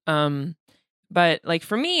 But like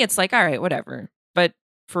for me, it's like, all right, whatever. But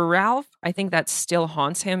for Ralph, I think that still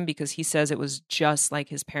haunts him because he says it was just like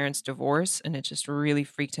his parents' divorce and it just really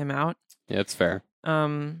freaked him out. Yeah, it's fair.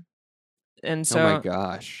 And so, oh my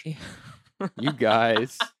gosh. You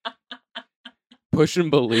guys. Push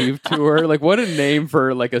and Believe tour. Like, what a name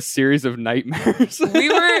for like a series of nightmares.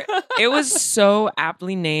 It was so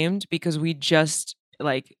aptly named because we just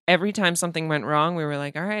like every time something went wrong, we were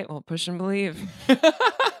like, all right, well, Push and Believe.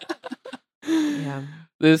 Yeah.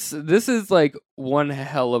 This is like one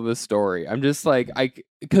hell of a story. I'm just like,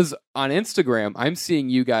 because on Instagram, I'm seeing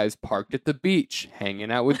you guys parked at the beach,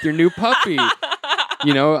 hanging out with your new puppy.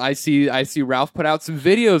 I see Ralph put out some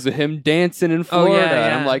videos of him dancing in Florida. Yeah.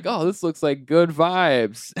 And I'm like, oh, this looks like good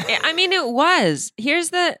vibes. I mean, it was.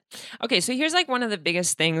 Here's like one of the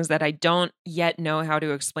biggest things that I don't yet know how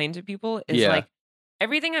to explain to people is like,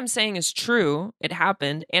 everything I'm saying is true. It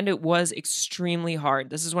happened and it was extremely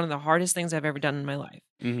hard. This is one of the hardest things I've ever done in my life.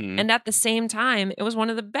 Mm-hmm. And at the same time, it was one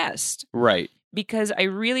of the best. Right. Because I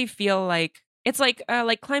really feel like it's like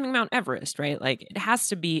climbing Mount Everest, right? Like it has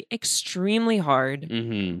to be extremely hard,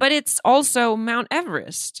 but it's also Mount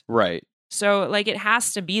Everest. Right. So like it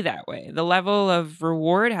has to be that way. The level of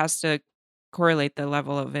reward has to correlate the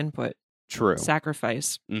level of input. True.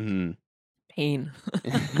 Sacrifice. Mm-hmm. Pain.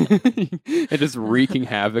 And just wreaking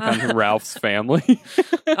havoc on Ralph's family.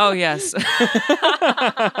 Oh, yes.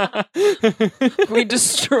 We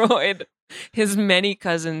destroyed his many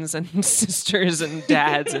cousins and sisters and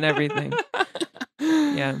dads and everything.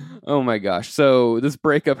 Yeah. Oh my gosh. So this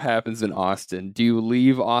breakup happens in Austin. Do you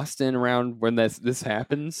leave Austin around when this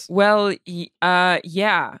happens? Well,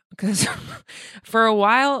 yeah. Because for a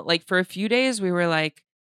while, like for a few days, we were like,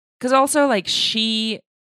 because also like she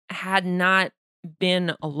had not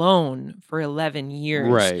been alone for 11 years.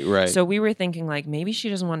 Right. So we were thinking like maybe she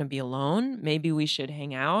doesn't want to be alone. Maybe we should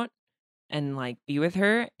hang out and like be with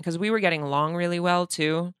her because we were getting along really well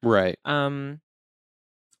too. Right.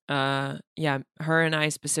 Yeah, her and I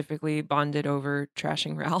specifically bonded over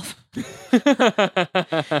trashing Ralph.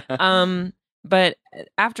 But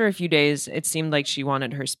after a few days, it seemed like she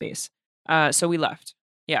wanted her space. So we left.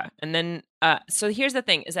 Yeah. And then, so here's the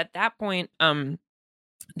thing is at that point,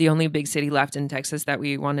 the only big city left in Texas that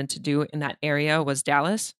we wanted to do in that area was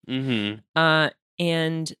Dallas. And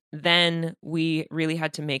then we really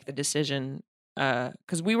had to make the decision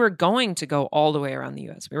because we were going to go all the way around the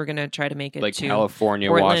U.S. We were going to try to make it like to California,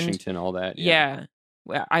 Portland. Washington, all that. Yeah.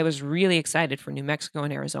 Well, I was really excited for New Mexico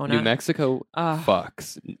and Arizona. New Mexico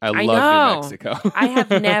fucks. I love know. New Mexico. I have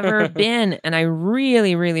never been, and I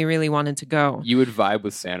really, really, really wanted to go. You would vibe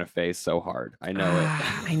with Santa Fe so hard. I know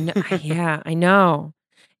it. I know. Yeah, I know.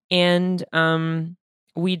 And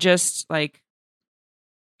we just I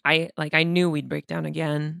knew we'd break down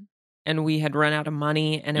again, and we had run out of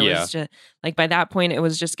money, and it was just like by that point it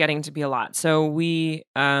was just getting to be a lot. So we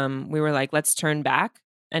were like, let's turn back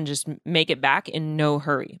and just make it back in no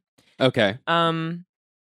hurry. Okay.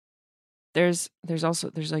 There's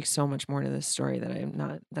like so much more to this story that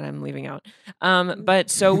I'm leaving out. But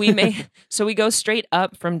so we go straight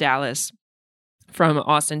up from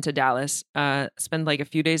Austin to Dallas, spend like a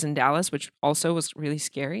few days in Dallas, which also was really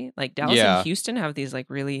scary. Like Dallas and Houston have these like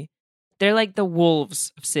they're like the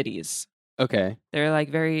wolves of cities. Okay. They're like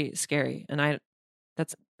very scary. And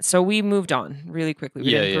so we moved on really quickly.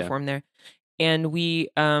 We didn't perform there. And we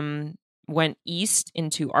went east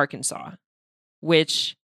into Arkansas,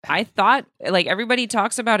 which I thought, like, everybody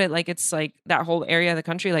talks about it like it's like that whole area of the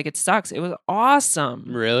country, like it sucks. It was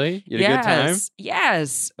awesome. Really? You had a good time?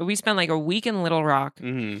 Yes. We spent like a week in Little Rock,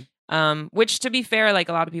 which, to be fair, like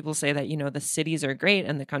a lot of people say that, the cities are great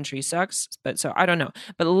and the country sucks. But so I don't know.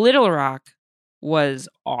 But Little Rock was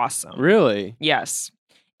awesome. Really? Yes.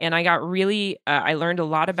 And I got I learned a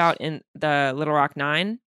lot about in the Little Rock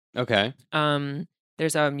 9. Okay.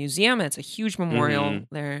 There's a museum. It's a huge memorial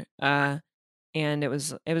there. And it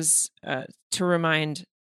was to remind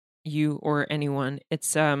you or anyone,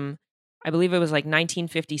 it's I believe it was like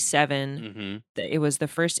 1957. It was the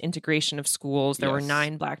first integration of schools. There were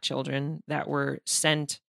 9 black children that were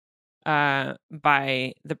sent by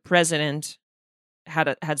the president.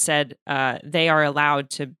 Had said they are allowed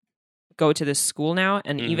to go to this school now,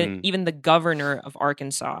 and even the governor of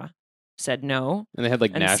Arkansas said no. And they had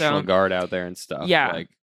like National Guard out there and stuff. Yeah.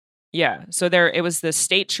 Yeah. So it was the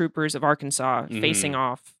state troopers of Arkansas facing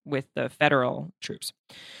off with the federal troops.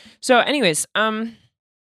 So anyways, that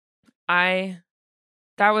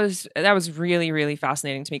was really, really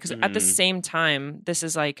fascinating to me because at the same time, this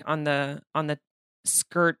is like on the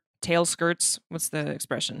tail skirts. What's the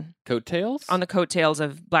expression? Coattails? On the coattails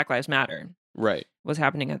of Black Lives Matter. Right. Was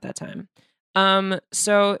happening at that time.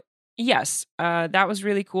 So yes, that was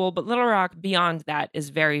really cool. But Little Rock, beyond that, is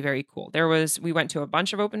very, very cool. We went to a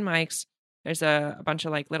bunch of open mics. There's a bunch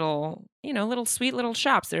of like little sweet little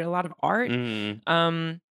shops. There's a lot of art.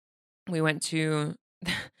 We went to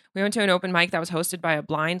an open mic that was hosted by a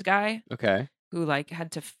blind guy. Okay. Who like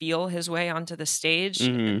had to feel his way onto the stage.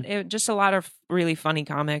 Just a lot of really funny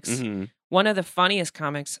comics. One of the funniest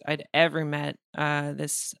comics I'd ever met.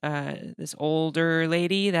 This older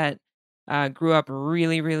lady that grew up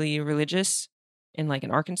really, really religious in like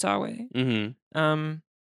an Arkansas way.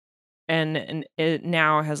 And it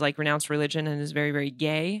now has like renounced religion and is very, very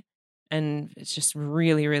gay. And it's just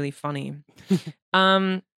really, really funny.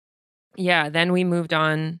 Yeah. Then we moved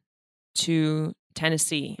on to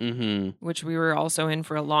Tennessee, which we were also in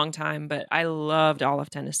for a long time, but I loved all of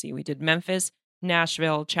Tennessee. We did Memphis,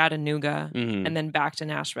 Nashville, Chattanooga, and then back to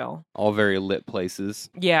Nashville. All very lit places.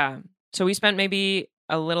 Yeah. So we spent maybe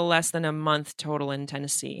a little less than a month total in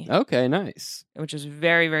Tennessee. Okay, nice. Which was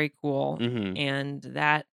very, very cool. And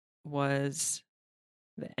that was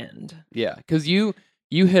the end. Yeah, because you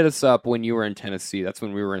hit us up when you were in Tennessee. That's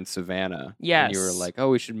when we were in Savannah. Yes. And you were like, oh,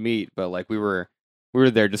 we should meet. But like we were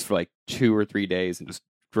there just for like 2 or 3 days and just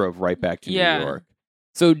drove right back to New York.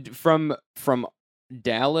 So from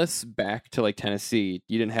Dallas back to like Tennessee,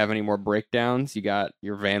 you didn't have any more breakdowns?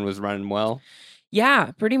 Your van was running well?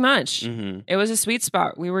 Yeah, pretty much. It was a sweet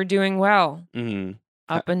spot. We were doing well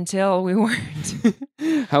up until we weren't.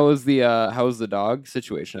 How was the dog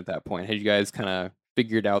situation at that point? Had you guys kind of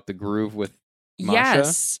figured out the groove with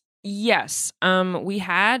Masha? Yes. We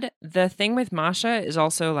had the thing with Masha is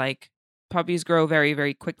also like puppies grow very,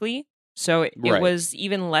 very quickly. So it Right. was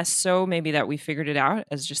even less so maybe that we figured it out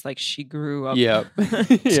as just like she grew up Yep.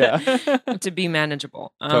 Yeah. to be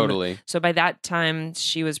manageable. Totally. So by that time,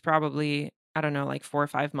 she was probably, I don't know, like 4 or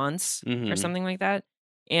 5 months or Mhm. something like that.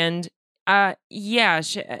 And it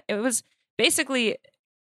was basically,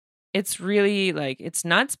 it's really like, it's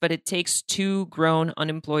nuts, but it takes 2 grown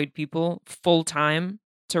unemployed people full time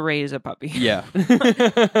to raise a puppy. Yeah.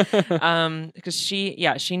 Because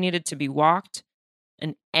she needed to be walked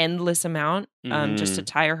an endless amount just to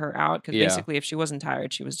tire her out. Because Yeah. basically, if she wasn't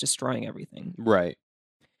tired, she was destroying everything. Right.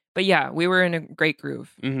 But yeah, we were in a great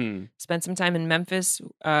groove. Mm-hmm. Spent some time in Memphis,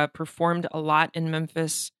 performed a lot in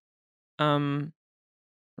Memphis.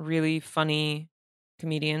 Really funny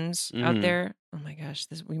comedians out there. Oh my gosh,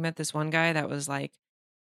 we met this one guy that was like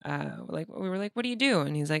we were like, what do you do?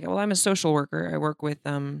 And he's like, well, I'm a social worker. I work with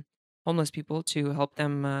homeless people to help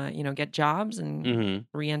them get jobs and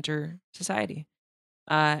re-enter society.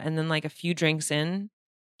 And then like a few drinks in,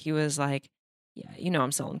 he was like, yeah,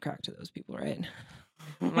 I'm selling crack to those people, right?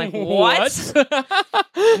 I'm like, what?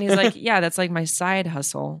 And he's like, yeah, that's like my side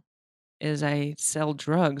hustle is I sell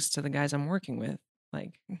drugs to the guys I'm working with.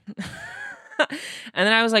 Like, and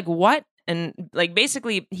then I was like, what? And like,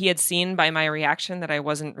 basically he had seen by my reaction that I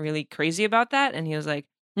wasn't really crazy about that. And he was like,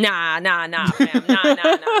 nah, fam,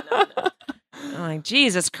 nah. I'm like,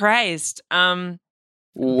 Jesus Christ.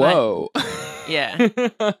 Whoa. Yeah.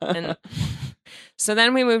 And so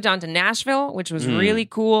then we moved on to Nashville, which was really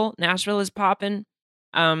cool. Nashville is popping.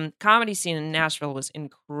 Comedy scene in Nashville was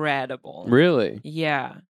incredible. Really?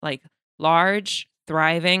 Yeah. Like large,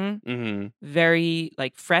 thriving, very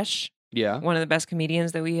like fresh. Yeah. One of the best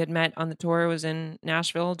comedians that we had met on the tour was in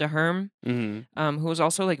Nashville, DeHerm, who was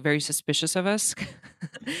also like very suspicious of us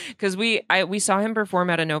because we saw him perform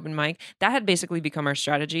at an open mic. That had basically become our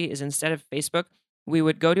strategy. Is instead of Facebook, we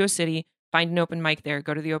would go to a city, find an open mic there,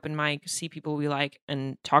 go to the open mic, see people we like,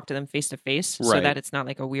 and talk to them face to face, so that it's not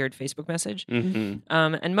like a weird Facebook message.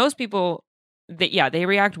 And most people, they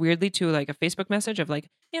react weirdly to like a Facebook message of like,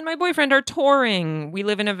 me and my boyfriend are touring. We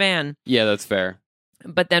live in a van. Yeah, that's fair.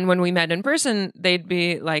 But then when we met in person, they'd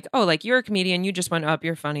be like, oh, like you're a comedian. You just went up.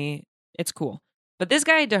 You're funny. It's cool. But this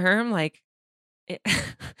guy, DeHerm, like,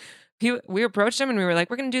 we approached him and we were like,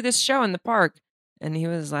 we're going to do this show in the park. And he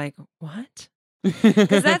was like, what?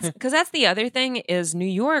 Because that's the other thing is New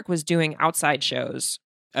York was doing outside shows.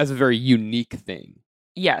 As a very unique thing.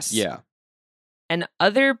 Yes. Yeah. And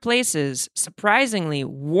other places, surprisingly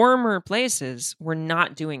warmer places, were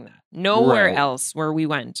not doing that. Nowhere else where we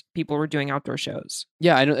went, people were doing outdoor shows.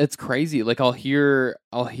 Yeah, I know, it's crazy. Like I'll hear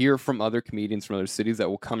from other comedians from other cities that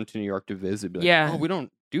will come to New York to visit. Be like, oh, we don't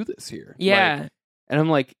do this here. Yeah. Like, and I'm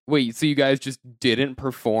like, wait, so you guys just didn't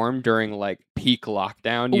perform during like peak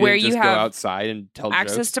lockdown? Where didn't you just have go outside and tell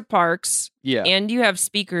access jokes? to parks, yeah, and you have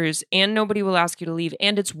speakers, and nobody will ask you to leave,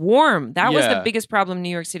 and it's warm. That was the biggest problem New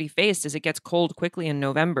York City faced, is it gets cold quickly in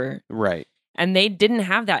November. Right. And they didn't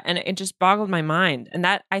have that, and it just boggled my mind. And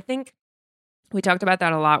that, I think, we talked about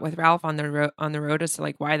that a lot with Ralph on the road as to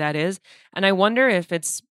like why that is. And I wonder if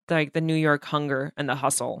it's like the New York hunger and the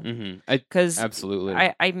hustle. Because absolutely,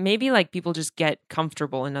 I maybe like people just get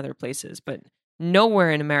comfortable in other places, but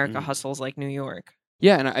nowhere in America hustles like New York.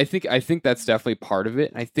 Yeah, and I think that's definitely part of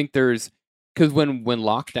it. I think there's because when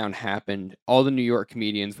lockdown happened, all the New York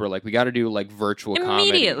comedians were like, we got to do like virtual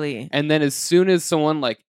immediately. Comedy. And then as soon as someone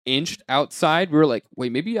like inched outside, we were like,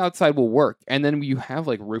 wait, maybe outside will work. And then you have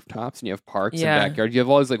like rooftops and you have parks and backyards. You have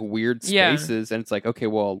all these like weird spaces, and it's like, okay,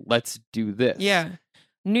 well, let's do this. Yeah.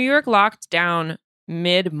 New York locked down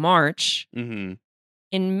mid-March. In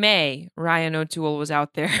May, Ryan O'Toole was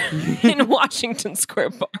out there in Washington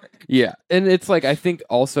Square Park. Yeah. And it's like, I think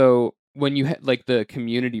also when you like the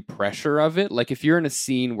community pressure of it, like if you're in a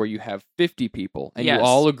scene where you have 50 people and you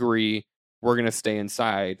all agree we're going to stay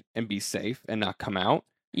inside and be safe and not come out.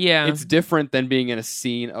 Yeah. It's different than being in a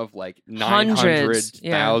scene of like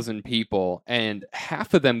 900,000 people and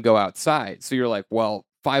half of them go outside. So you're like, well,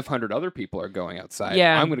 500 other people are going outside.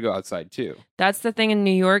 I'm going to go outside too. That's the thing in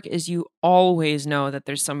New York is you always know that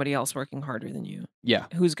there's somebody else working harder than you. Yeah.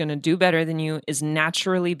 Who's going to do better than you, is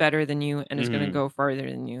naturally better than you, and is going to go farther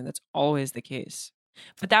than you. That's always the case.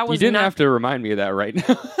 But that was You didn't have to remind me of that right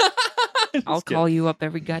now. I'll call you up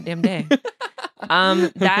every goddamn day.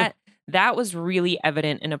 That was really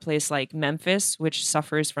evident in a place like Memphis, which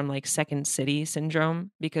suffers from like second city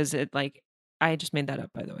syndrome because it like, I just made that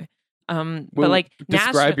up, by the way. But like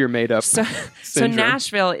describe your made up. So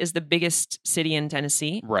Nashville is the biggest city in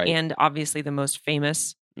Tennessee, right? And obviously the most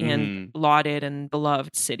famous and lauded and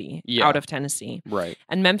beloved city out of Tennessee, right?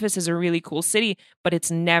 And Memphis is a really cool city, but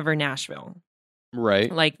it's never Nashville.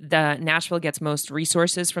 Right. Like the Nashville gets most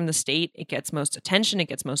resources from the state. It gets most attention. It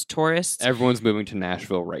gets most tourists. Everyone's moving to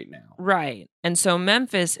Nashville right now. Right. And so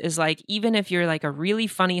Memphis is like, even if you're like a really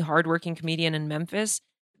funny, hardworking comedian in Memphis,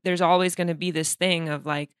 there's always going to be this thing of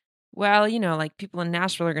like, well, you know, like people in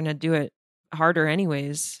Nashville are going to do it harder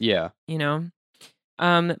anyways, Yeah. you know?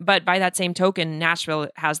 But by that same token, Nashville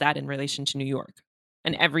has that in relation to New York.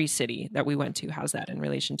 And every city that we went to has that in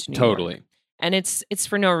relation to New York. Totally. And it's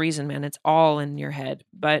for no reason, man. It's all in your head.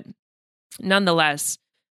 But nonetheless,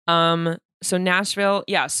 so Nashville,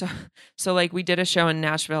 yeah, so like we did a show in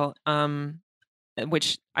Nashville,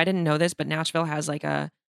 which I didn't know this, but Nashville has like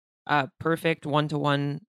a perfect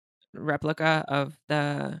 1-to-1 replica of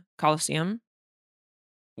the Colosseum.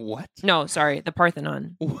 What? No, sorry, the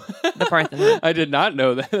Parthenon. The Parthenon. I did not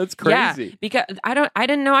know that. That's crazy. Yeah, because I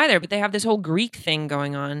didn't know either, but they have this whole Greek thing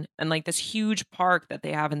going on, and like this huge park that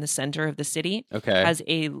they have in the center of the city Okay. has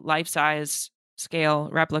a life-size scale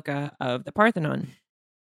replica of the Parthenon.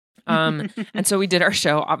 And so we did our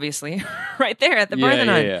show, obviously, right there at the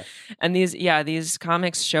Parthenon. Yeah. And these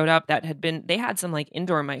comics showed up that they had some like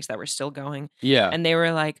indoor mics that were still going, Yeah. and they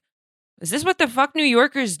were like, "Is this what the fuck New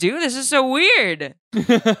Yorkers do? This is so weird."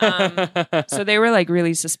 So they were like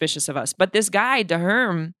really suspicious of us. But this guy,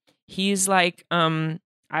 DeHerm, he's like,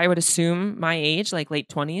 I would assume my age, like late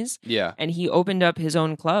 20s. Yeah. And he opened up his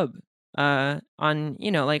own club on,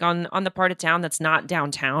 you know, like on the part of town that's not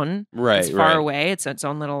downtown. Right. It's far right. away. It's its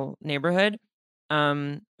own little neighborhood.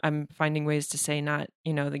 I'm finding ways to say not,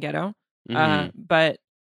 you know, the ghetto. Mhm. But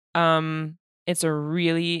it's a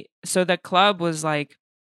really, so the club was like,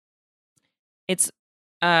 it's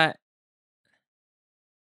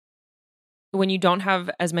when you don't have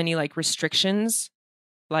as many like restrictions,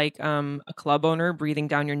 like a club owner breathing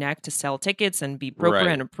down your neck to sell tickets and be proper Right.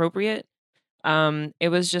 and appropriate. It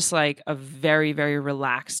was just like a very, very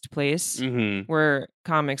relaxed place Mm-hmm. where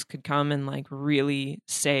comics could come and like really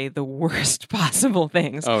say the worst possible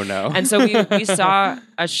things. Oh no. And so we saw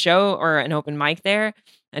a show or an open mic there,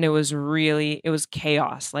 and it was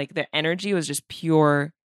chaos. Like the energy was just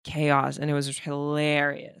pure chaos, and it was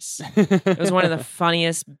hilarious. It was one of the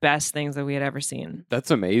funniest, best things that we had ever seen. That's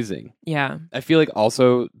amazing. Yeah. I feel like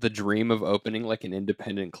also the dream of opening like an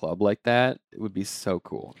independent club like that, it would be so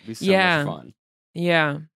cool. It'd be so Yeah. much fun.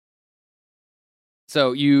 Yeah.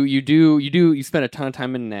 So you spend a ton of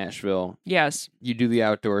time in Nashville. Yes. You do the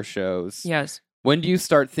outdoor shows. Yes. When do you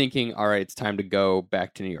start thinking, all right, it's time to go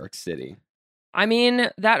back to New York City? I mean,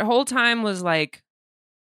 that whole time was like,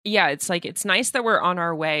 yeah, it's like, it's nice that we're on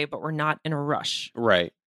our way, but we're not in a rush.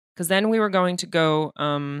 Right. Because then we were going to go,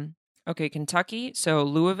 Kentucky, so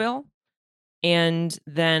Louisville, and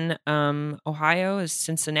then Ohio is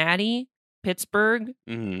Cincinnati, Pittsburgh,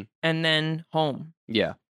 Mm-hmm. and then home.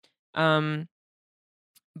 Yeah.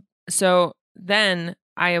 So then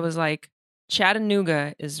I was like,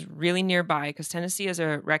 Chattanooga is really nearby because Tennessee is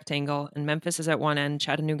a rectangle and Memphis is at one end,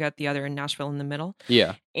 Chattanooga at the other, and Nashville in the middle.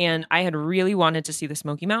 Yeah. And I had really wanted to see the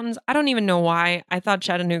Smoky Mountains. I don't even know why. I thought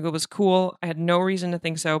Chattanooga was cool. I had no reason to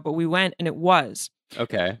think so, but we went and it was.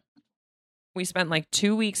 Okay. We spent like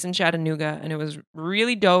 2 weeks in Chattanooga and it was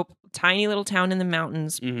really dope. Tiny little town in the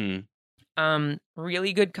mountains. Mm-hmm.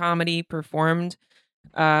 Really good comedy, performed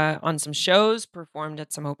on some shows, performed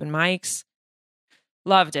at some open mics.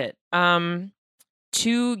 Loved it.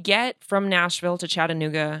 To get from Nashville to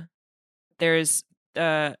Chattanooga, there's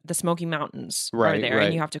the Smoky Mountains are there,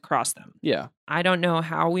 and you have to cross them. Yeah. I don't know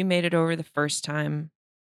how we made it over the first time,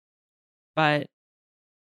 but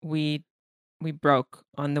we broke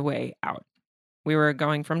on the way out. We were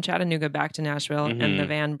going from Chattanooga back to Nashville, and the Mhm.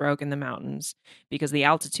 van broke in the mountains because the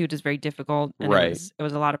altitude is very difficult, and Right. it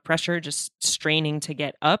was a lot of pressure, just straining to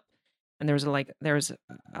get up. And there was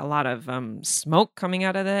a lot of smoke coming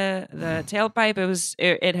out of the tailpipe.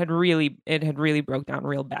 It had really broke down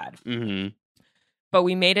real bad. Mm-hmm. But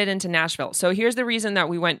we made it into Nashville. So here's the reason that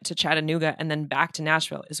we went to Chattanooga and then back to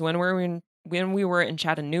Nashville is when we were in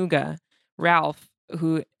Chattanooga, Ralph,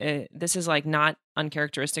 who this is like not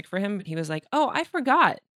uncharacteristic for him, but he was like, "Oh, I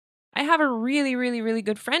forgot. I have a really, really, really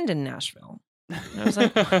good friend in Nashville." And I was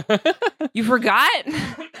like, "You forgot?"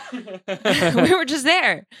 We were just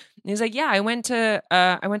there. And he's like, "Yeah, I went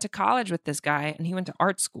to college with this guy, and he went to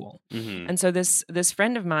art school." Mm-hmm. And so this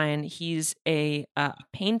friend of mine, he's a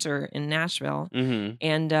painter in Nashville, Mm-hmm.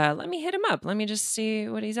 and let me hit him up. Let me just see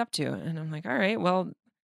what he's up to. And I'm like, "All right, well,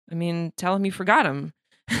 I mean, tell him you forgot him."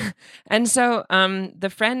 And so the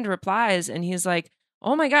friend replies, and he's like,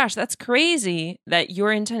 "Oh my gosh, that's crazy that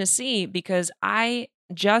you're in Tennessee because I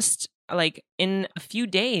just like in a few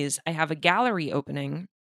days I have a gallery opening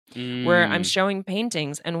where I'm Mm. showing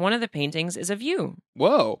paintings, and one of the paintings is of you.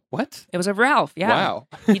 Whoa. What? It was of Ralph. Yeah. Wow.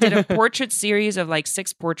 He did a portrait series of like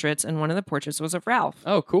 6 portraits, and one of the portraits was of Ralph.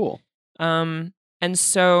 Oh, cool. And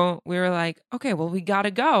so we were like, okay, well, we got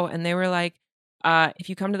to go. And they were like, if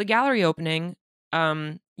you come to the gallery opening,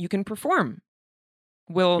 you can perform.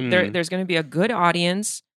 There's going to be a good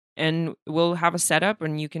audience, and we'll have a setup,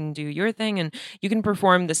 and you can do your thing, and you can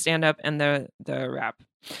perform the stand up and the rap.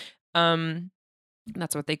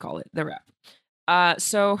 That's what they call it, the rap.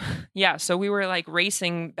 So we were like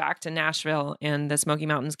racing back to Nashville, and the Smoky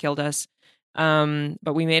Mountains killed us.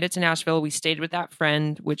 But we made it to Nashville. We stayed with that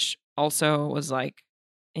friend, which also was like,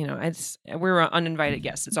 we were uninvited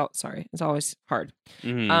guests. It's always hard.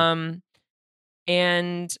 Mhm.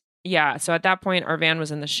 And yeah, so at that point, our van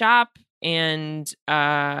was in the shop, and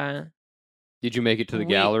Did you make it to the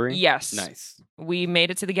gallery? Yes. Nice. We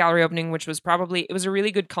made it to the gallery opening, which was it was a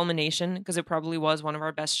really good culmination, because it probably was one of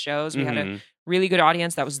our best shows. We had a really good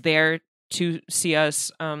audience that was there to see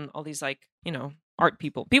us, all these like, art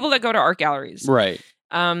people that go to art galleries. Right.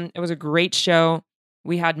 It was a great show.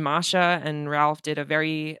 We had Masha and Ralph did a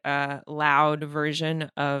very loud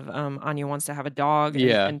version of Anya Wants to Have a Dog.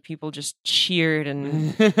 And people just cheered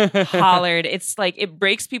and hollered. It's like, it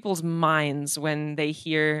breaks people's minds when they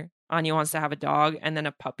hear Anya Wants to Have a Dog and then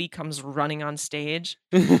a puppy comes running on stage.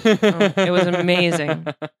 It was amazing.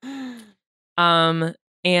 And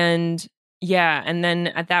then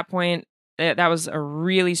at that point, that was a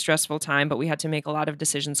really stressful time, but we had to make a lot of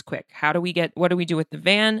decisions quick. What do we do with the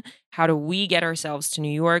van? How do we get ourselves to New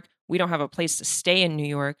York? We don't have a place to stay in New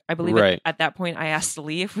York. I believe at that point I asked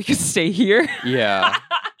Lee if we could stay here. Yeah.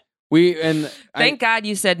 Thank God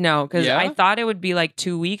you said no, because I thought it would be like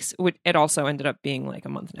 2 weeks. It also ended up being like a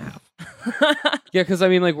month and a half. Yeah, because I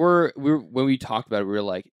mean, like we're when we talked about it, we were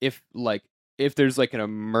like, if there's like an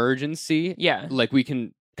emergency, like we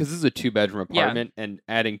can. Because this is a 2-bedroom apartment, and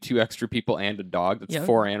adding 2 extra people and a dog, that's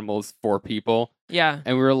 4 animals, 4 people. Yeah.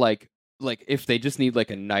 And we were like if they just need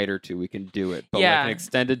like a night or 2, we can do it. But like an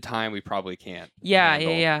extended time, we probably can't.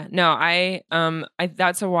 Yeah. No, I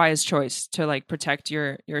that's a wise choice to like protect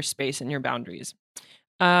your space and your boundaries.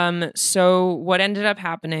 So what ended up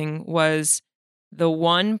happening was the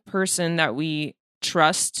one person that we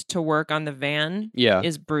trust to work on the van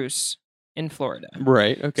is Bruce in Florida.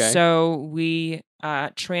 Right. Okay. So we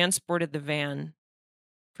transported the van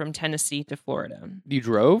from Tennessee to Florida. You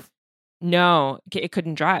drove? No, it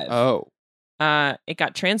couldn't drive. Oh. It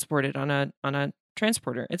got transported on a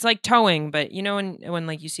transporter. It's like towing, but when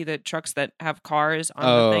like you see the trucks that have cars on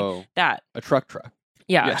the thing, that a truck.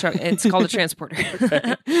 Yeah. It's called a transporter.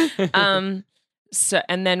 So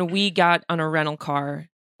and then we got on a rental car,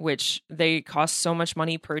 which they cost so much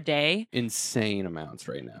money per day. Insane amounts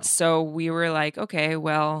right now. So we were like, okay,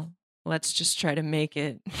 well, let's just try to make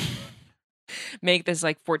this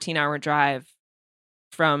like 14-hour drive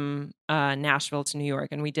from Nashville to New York.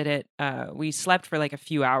 And we did it. We slept for like a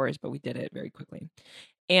few hours, but we did it very quickly.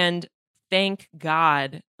 And thank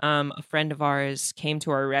God, a friend of ours came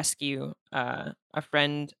to our rescue. A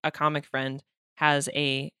comic friend, has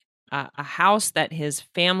a house that his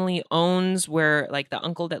family owns, where like the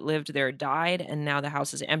uncle that lived there died, and now the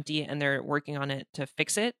house is empty, and they're working on it to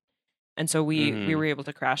fix it. And so we were able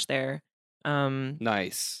to crash there.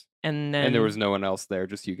 Nice. And there was no one else there,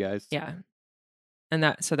 just you guys. Yeah. And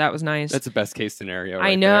that was nice. That's the best case scenario.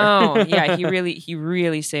 I know. Yeah, he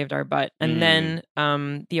really saved our butt. And then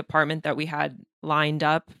the apartment that we had lined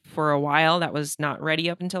up for a while, that was not ready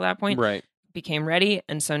up until that point, became ready.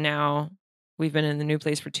 And so now we've been in the new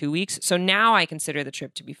place for 2 weeks. So now I consider the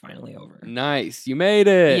trip to be finally over. Nice. You made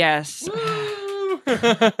it. Yes.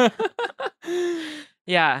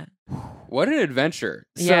 Yeah. What an adventure.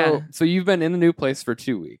 So you've been in the new place for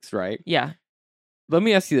 2 weeks, right? Yeah. Let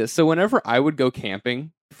me ask you this. So whenever I would go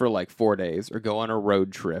camping for like 4 days or go on a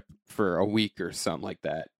road trip for a week or something like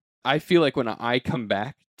that, I feel like when I come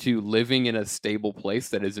back to living in a stable place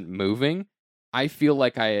that isn't moving, I feel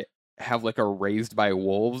like I have like a raised by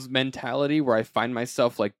wolves mentality, where I find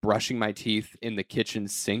myself like brushing my teeth in the kitchen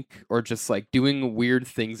sink, or just like doing weird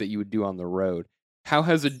things that you would do on the road. How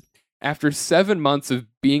has after 7 months of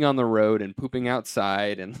being on the road and pooping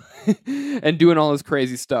outside and and doing all this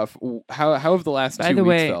crazy stuff, how have the last 2 weeks felt? By the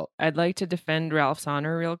way, I'd like to defend Ralph's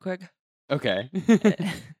honor real quick. Okay.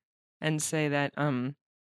 And say that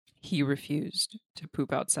he refused to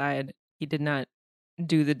poop outside. He did not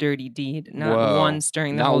do the dirty deed. Not once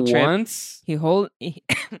during the whole trip. Not once?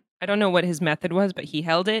 I don't know what his method was, but he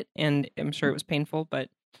held it, and I'm sure it was painful, but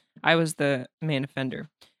I was the main offender.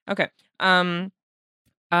 Okay. Coming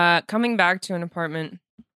back to an apartment,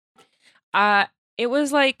 it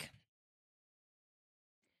was like,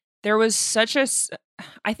 there was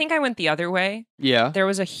I think I went the other way. Yeah. There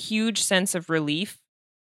was a huge sense of relief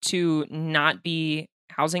to not be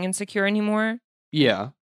housing insecure anymore Yeah.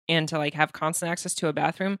 and to like have constant access to a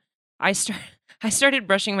bathroom. I started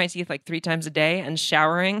brushing my teeth like 3 times a day and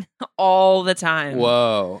showering all the time.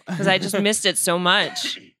 Whoa. Because I just missed it so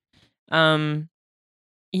much.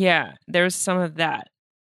 Yeah, there's some of that.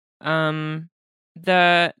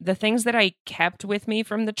 The things that I kept with me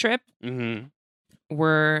from the trip Mm-hmm.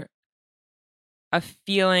 were a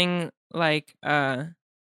feeling like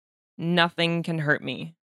nothing can hurt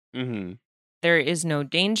me. Mm-hmm. There is no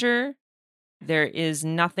danger. There is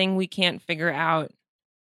nothing we can't figure out.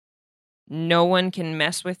 No one can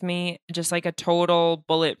mess with me. Just like a total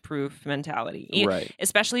bulletproof mentality. Right.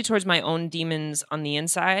 Especially towards my own demons on the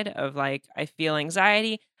inside of like, I feel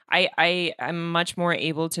anxiety. I'm much more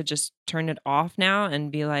able to just turn it off now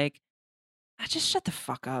and be like, just shut the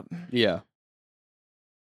fuck up. Yeah.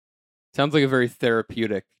 Sounds like a very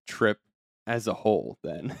therapeutic trip as a whole,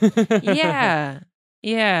 then. Yeah.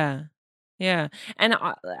 And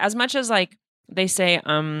as much as like they say,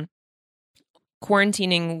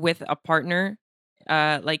 quarantining with a partner,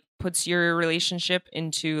 like puts your relationship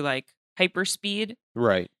into like hyperspeed.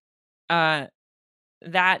 Right.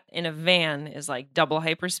 That in a van is like double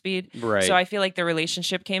hyperspeed. Right. So I feel like the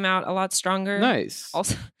relationship came out a lot stronger. Nice.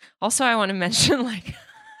 Also, I want to mention like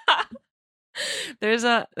there's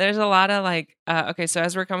a lot of like okay, so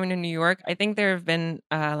as we're coming to New York, I think there have been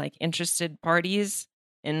like interested parties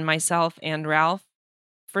in myself and Ralph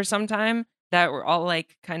for some time that were all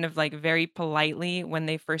like kind of like very politely when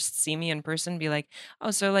they first see me in person be like,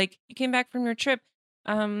 "Oh, so like you came back from your trip.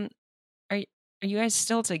 Are you guys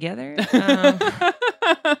still together?"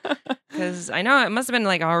 Because I know it must have been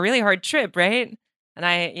like a really hard trip, right?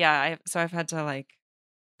 And so I've had to like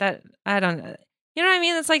that. I don't, you know what I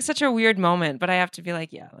mean? It's like such a weird moment, but I have to be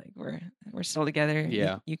like, yeah, like we're still together.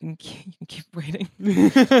 Yeah, you can keep waiting.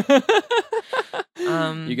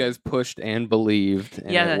 You guys pushed and believed,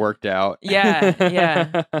 and yeah, it worked out.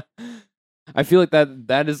 Yeah. I feel like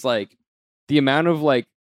that is like the amount of like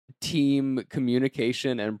team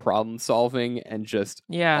communication and problem solving and just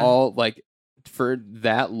all like for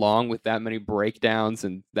that long with that many breakdowns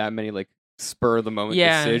and that many like spur of the moment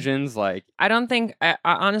decisions. Like I don't think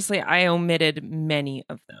honestly I omitted many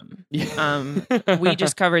of them. We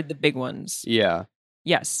just covered the big ones. Yeah.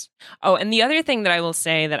 Yes. Oh, and the other thing that I will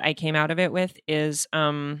say that I came out of it with is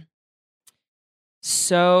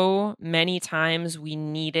so many times we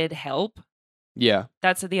needed help. Yeah.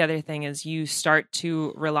 That's the other thing is you start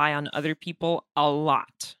to rely on other people a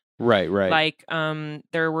lot. Right. Like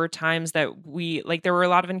there were times that there were a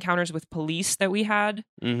lot of encounters with police that we had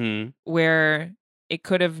where it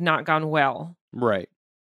could have not gone well. Right.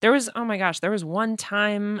 There was one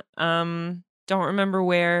time don't remember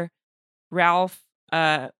where Ralph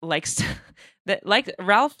likes to,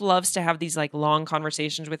 Ralph loves to have these like long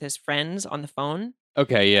conversations with his friends on the phone.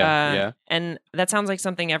 Okay, yeah. And that sounds like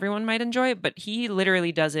something everyone might enjoy, but he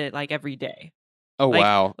literally does it like every day. Oh,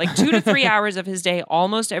 wow. Like 2 to 3 hours of his day,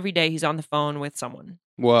 almost every day he's on the phone with someone.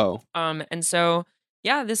 Whoa. And so,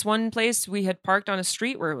 yeah, this one place we had parked on a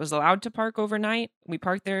street where it was allowed to park overnight. We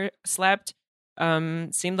parked there, slept.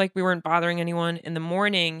 Seemed like we weren't bothering anyone. In the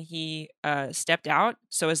morning, he stepped out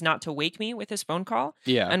so as not to wake me with his phone call.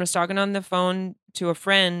 Yeah. And was talking on the phone to a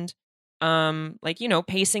friend,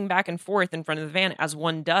 pacing back and forth in front of the van as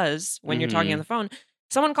one does when you're talking on the phone.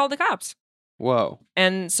 Someone called the cops. Whoa.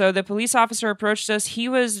 And so the police officer approached us. He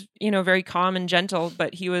was, very calm and gentle,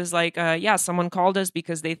 but he was like, someone called us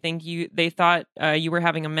because they thought you were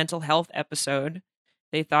having a mental health episode.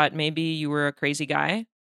 They thought maybe you were a crazy guy.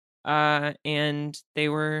 And they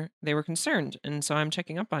were concerned. And so I'm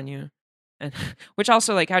checking up on you. And which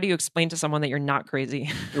also, like, how do you explain to someone that you're not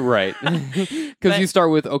crazy? Right. Because you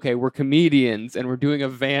start with, okay, we're comedians and we're doing a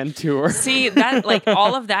van tour. See, that, like,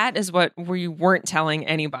 all of that is what we weren't telling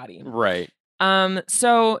anybody. Right.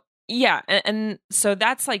 So, yeah. And so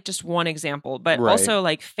that's, like, just one example. But also,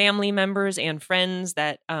 like, family members and friends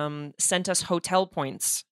that sent us hotel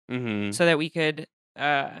points so that we could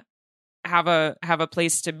have a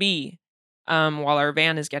place to be while our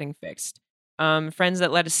van is getting fixed. Friends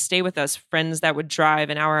that let us stay with us, friends that would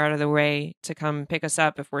drive an hour out of the way to come pick us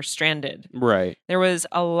up if we're stranded. Right. There was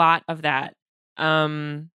a lot of that.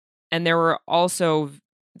 And there were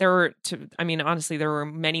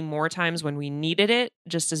many more times when we needed it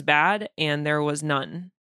just as bad and there was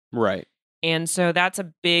none. Right. And so that's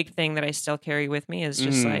a big thing that I still carry with me is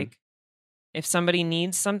just like, if somebody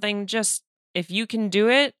needs something, just, if you can do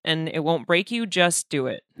it and it won't break you, just do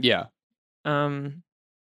it. Yeah.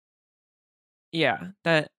 Yeah,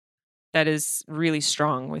 that that is really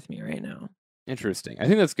strong with me right now. Interesting. I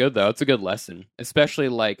think that's good though. It's a good lesson, especially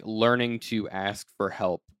like learning to ask for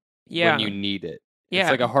help Yeah. when you need it. Yeah.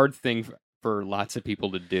 It's like a hard thing for lots of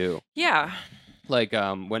people to do. Yeah. Like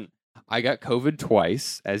when I got COVID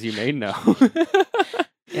twice, as you may know.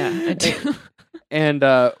 Yeah, I do. And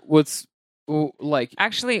what's like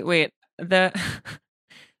actually, wait,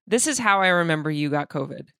 this is how I remember you got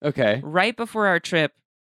COVID. Okay. Right before our trip,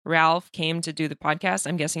 Ralph came to do the podcast.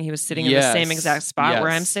 I'm guessing he was sitting in the same exact spot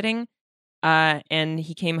where I'm sitting. And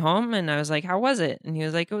he came home and I was like, how was it? And he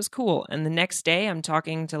was like, it was cool. And the next day I'm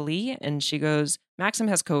talking to Lee and she goes, Maxim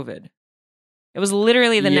has COVID. It was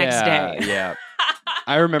literally the next day. Yeah.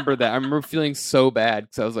 I remember that. I remember feeling so bad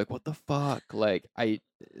because I was like, what the fuck? Like,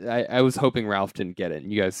 I was hoping Ralph didn't get it.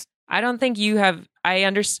 And you guys... I don't think you have...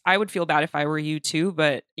 I would feel bad if I were you too,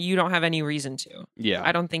 but you don't have any reason to. Yeah.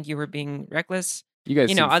 I don't think you were being reckless. You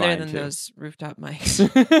guys, other than too. Those rooftop mics.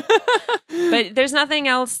 But there's nothing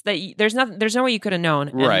else that there's no way you could have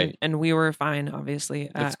known, right? And we were fine, obviously.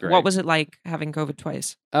 That's great. What was it like having COVID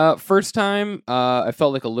twice? First time, I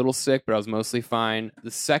felt like a little sick, but I was mostly fine.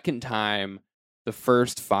 The second time, the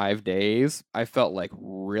first 5 days, I felt like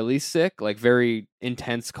really sick, like very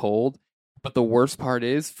intense cold. But the worst part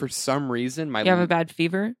is, for some reason, you have a bad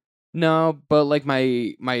fever. No, but like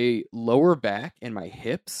my lower back and my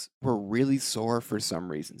hips were really sore for some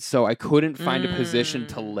reason. So I couldn't find a position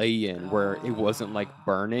to lay in where it wasn't like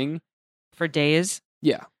burning. For days?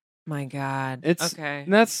 Yeah. My God. Okay.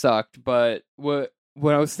 That sucked, but what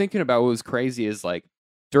I was thinking about, what was crazy is like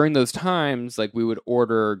during those times, like we would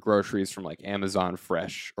order groceries from like Amazon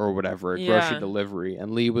Fresh or whatever, grocery delivery, and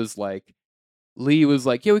Lee was like, yeah,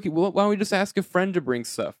 why don't we just ask a friend to bring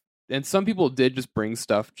stuff? And some people did just bring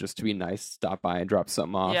stuff just to be nice, stop by and drop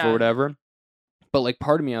something off or whatever. But like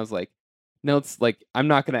part of me, I was like, no, it's like, I'm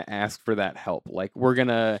not going to ask for that help. Like we're going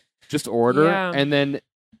to just order. Yeah. And then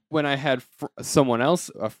when I had someone else,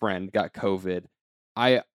 a friend, got COVID,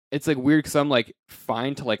 it's like weird because I'm like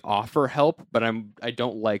fine to like offer help, but I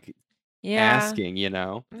don't like asking,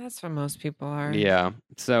 That's what most people are. Yeah.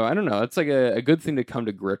 So I don't know. It's like a good thing to come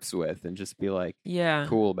to grips with and just be like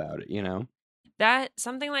cool about it, That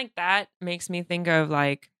something like that makes me think of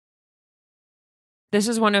like, this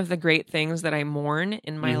is one of the great things that I mourn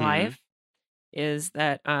in my life is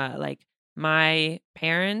that like my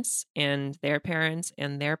parents and their parents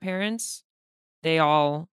and their parents, they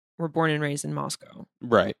all were born and raised in Moscow.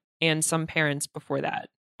 Right. And some parents before that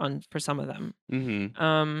for some of them.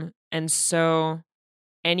 Mm-hmm. And so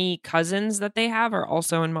any cousins that they have are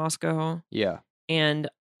also in Moscow. Yeah. And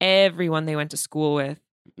everyone they went to school with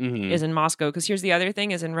Mm-hmm. is in Moscow. Because here's the other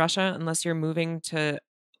thing: is in Russia, unless you're moving to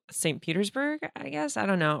St. Petersburg, I guess, I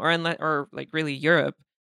don't know, or like really Europe,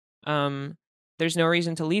 there's no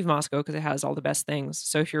reason to leave Moscow because it has all the best things.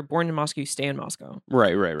 So if you're born in Moscow, you stay in Moscow.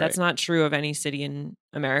 Right. That's not true of any city in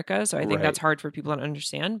America. So I think that's hard for people to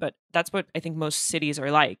understand. But that's what I think most cities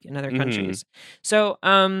are like in other countries. So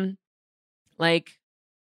like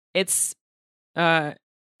it's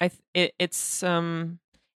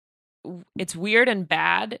it's weird and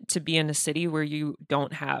bad to be in a city where you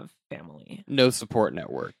don't have family. No support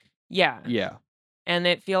network. Yeah. Yeah. And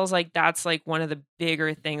it feels like that's like one of the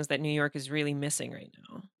bigger things that New York is really missing right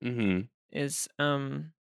now. Mm-hmm. Is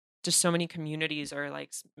just so many communities are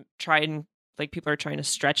like people are trying to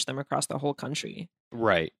stretch them across the whole country.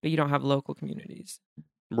 Right. But you don't have local communities.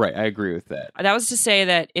 Right. I agree with that. That was to say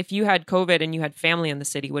that if you had COVID and you had family in the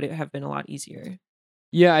city, would it have been a lot easier?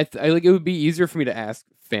 Yeah, I like it would be easier for me to ask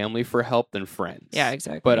family for help than friends. Yeah,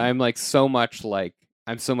 exactly. But I'm so much like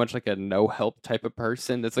a no help type of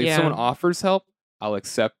person. That's like if someone offers help, I'll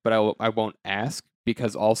accept, but I won't ask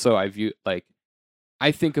because also I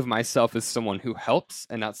think of myself as someone who helps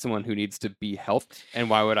and not someone who needs to be helped. And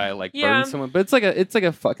why would I burden someone? But it's like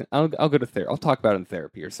a fucking I'll go to therapy. I'll talk about it in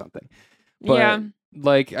therapy or something. But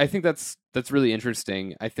I think that's really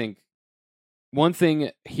interesting. I think one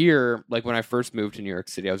thing here, like when I first moved to New York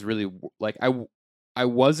City, I was really like I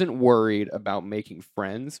wasn't worried about making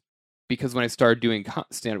friends because when I started doing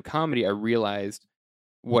stand-up comedy, I realized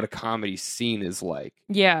what a comedy scene is like.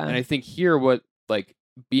 Yeah. And I think here, what like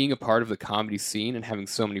being a part of the comedy scene and having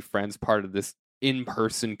so many friends part of this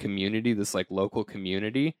in-person community, this like local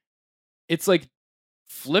community, it's like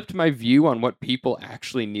flipped my view on what people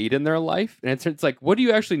actually need in their life. And it's like, what do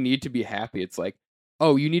you actually need to be happy? It's like,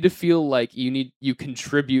 oh, you need to feel like you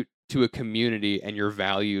contribute to a community and you're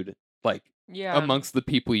valued amongst the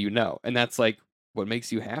people you know. And that's like what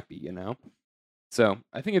makes you happy, So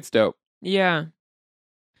I think it's dope. Yeah.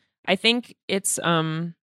 I think it's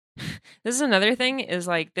this is another thing is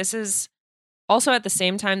like this is also at the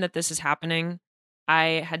same time that this is happening,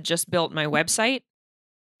 I had just built my website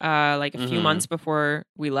like a few months before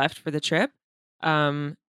we left for the trip.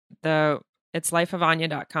 It's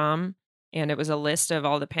lifeofanya.com, and it was a list of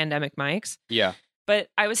all the pandemic mics. Yeah. But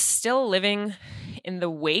I was still living in the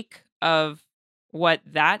wake of what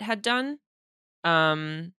that had done.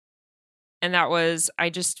 And that was,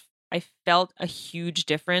 I felt a huge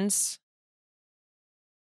difference.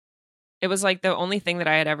 It was like the only thing that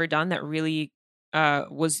I had ever done that really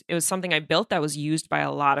it was something I built that was used by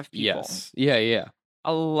a lot of people. Yes. Yeah.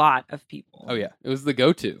 A lot of people. Oh, yeah. It was the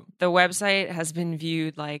go-to. The website has been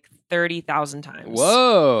viewed like 30,000 times.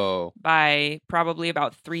 Whoa. By probably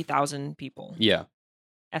about 3,000 people. Yeah.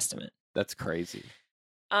 Estimate. That's crazy.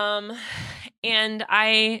 And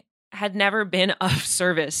I had never been of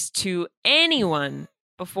service to anyone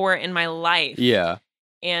before in my life. Yeah.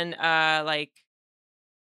 And I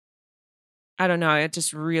don't know, it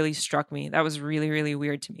just really struck me. That was really, really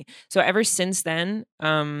weird to me. So ever since then,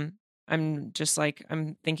 I'm just like,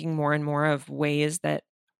 I'm thinking more and more of ways that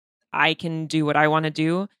I can do what I want to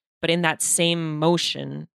do, but in that same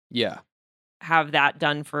motion, have that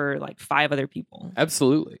done for like 5 other people.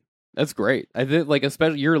 Absolutely. That's great. I think like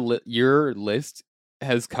especially your list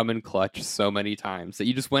has come in clutch so many times that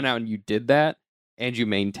you just went out and you did that and you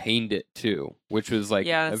maintained it too, which was like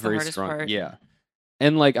that's a very the hardest strong part. Yeah.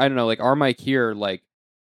 And like I don't know, like our mic here, like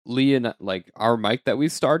Lee and like our mic that we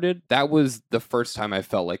started, that was the first time I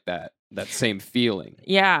felt like that same feeling.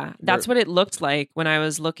 Yeah, that's what it looked like when I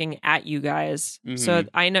was looking at you guys. So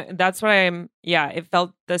I know that's what it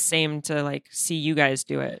felt the same to like see you guys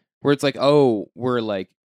do it. Where it's like, oh, we're like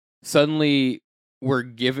suddenly we're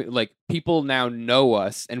giving like people now know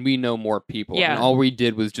us and we know more people. Yeah. And all we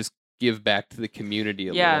did was just give back to the community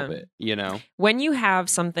a little bit, you know? When you have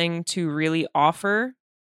something to really offer,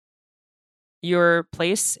 your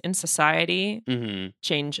place in society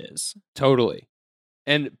changes. Totally.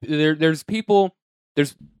 And there's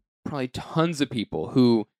probably tons of people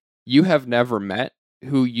who you have never met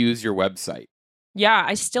who use your website. Yeah,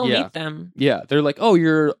 I still meet them. Yeah, they're like, "Oh,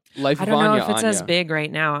 you're Life of Anya." I don't know if it's as big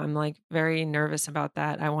right now. I'm like very nervous about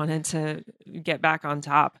that. I wanted to get back on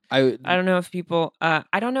top. I don't know if people.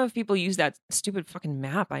 I don't know if people use that stupid fucking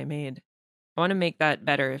map I made. I want to make that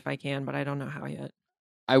better if I can, but I don't know how yet.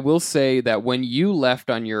 I will say that when you left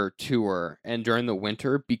on your tour and during the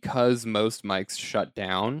winter, because most mics shut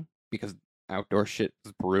down because outdoor shit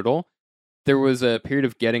was brutal, there was a period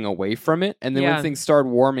of getting away from it. And then when things started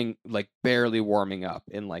warming, like barely warming up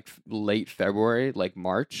in like late February, like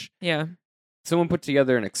March. Yeah. Someone put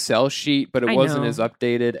together an Excel sheet, but it wasn't as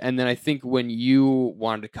updated. And then I think when you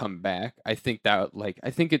wanted to come back, I think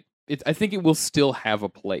it will still have a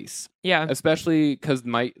place. Yeah. Especially because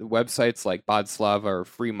my websites like Bodslava or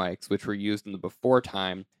Free Mics, which were used in the before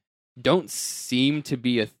time, don't seem to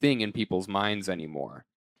be a thing in people's minds anymore.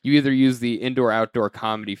 You either use the Indoor-Outdoor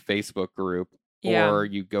Comedy Facebook group or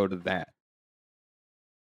you go to that.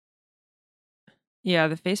 Yeah,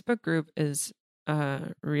 the Facebook group is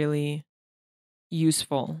really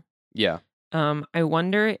useful. Yeah. I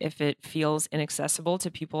wonder if it feels inaccessible to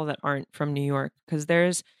people that aren't from New York, because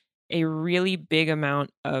there's a really big amount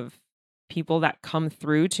of people that come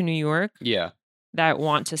through to New York that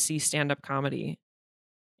want to see stand-up comedy.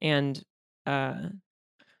 And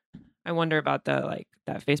I wonder about that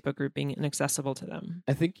Facebook group being inaccessible to them.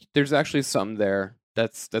 I think there's actually some there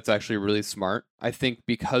that's actually really smart. I think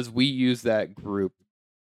because we use that group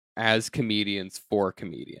as comedians for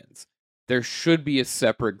comedians, there should be a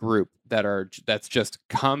separate group that's just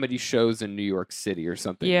comedy shows in New York City or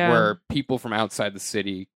something, where people from outside the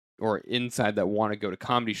city or inside that want to go to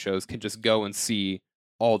comedy shows can just go and see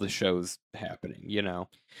all the shows happening, you know?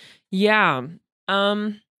 Yeah.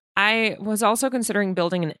 I was also considering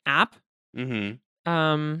building an app.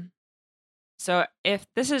 So if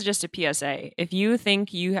this is just a PSA, if you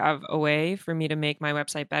think you have a way for me to make my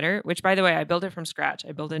website better, which by the way, I built it from scratch.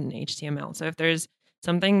 I built it in HTML. So if there's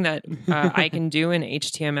something that I can do in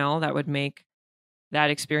HTML that would make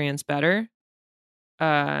that experience better,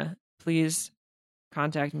 please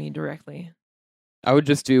contact me directly. I would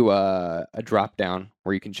just do a drop down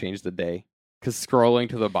where you can change the day, because scrolling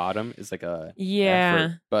to the bottom is like a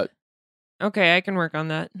effort, but okay, I can work on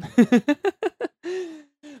that.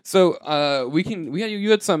 So you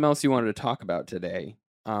had something else you wanted to talk about today.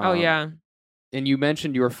 And you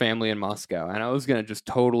mentioned your family in Moscow, and I was gonna just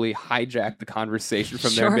totally hijack the conversation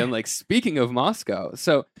from there and being like, speaking of Moscow,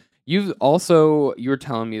 so you were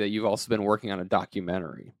telling me that you've also been working on a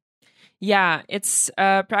documentary. Yeah, it's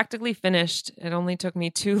practically finished. It only took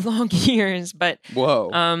me 2 long years, but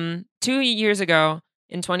 2 years ago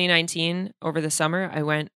in 2019 over the summer, I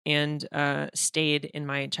went and stayed in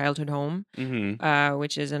my childhood home,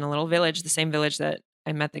 which is in a little village, the same village that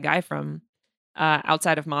I met the guy from,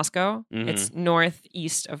 outside of Moscow. It's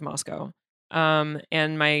northeast of Moscow.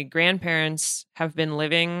 And my grandparents have been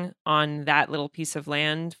living on that little piece of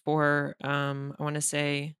land for, I want to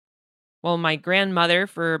say, well, my grandmother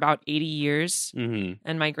for about 80 years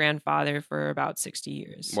and my grandfather for about 60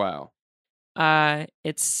 years. Wow.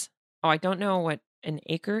 It's, I don't know what an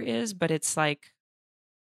acre is, but it's like,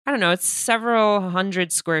 I don't know, it's several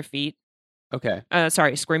hundred square feet. Okay.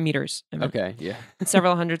 Sorry, square meters. Okay, yeah.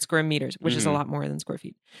 Several hundred square meters, which is a lot more than square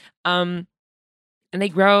feet. And they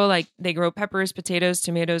grow peppers, potatoes,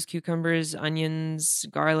 tomatoes, cucumbers, onions,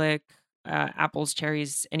 garlic, apples,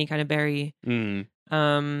 cherries, any kind of berry.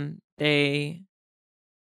 They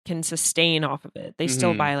can sustain off of it. They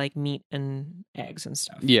still buy like meat and eggs and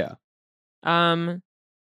stuff. Yeah. And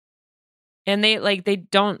they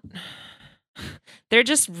don't, they're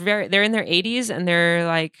just they're in their 80s and they're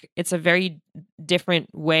like, it's a very different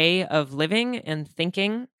way of living and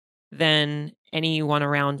thinking than anyone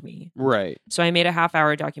around me. Right. So I made a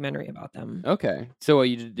half-hour documentary about them. Okay. So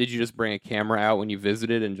did you just bring a camera out when you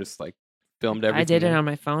visited and just like filmed everything? I did it on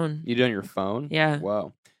my phone. You did it on your phone? Yeah.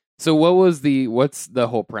 Wow. So what's the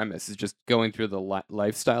whole premise? Is just going through the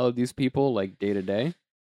lifestyle of these people like day to day?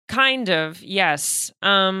 Kind of, yes.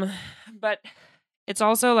 But it's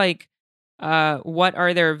also like, what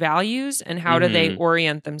are their values and how do they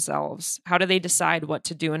orient themselves? How do they decide what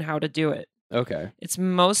to do and how to do it? Okay. It's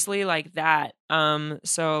mostly like that.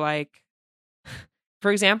 So like,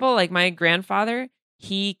 for example, like my grandfather,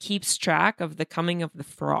 he keeps track of the coming of the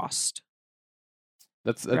frost.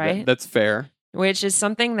 That's right? That's fair. Which is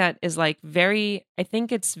something that is like I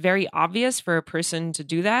think it's very obvious for a person to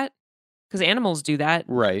do that because animals do that,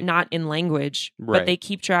 right? Not in language, right. But they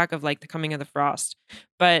keep track of like the coming of the frost.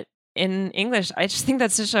 But in English, I just think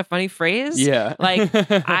that's such a funny phrase. Yeah. Like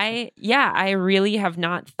I really have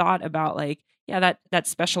not thought about like, that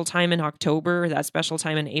special time in October, that special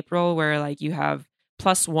time in April where like you have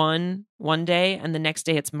 +1 one day and the next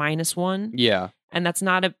day it's -1. Yeah. And that's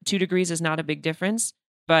not 2 degrees is not a big difference.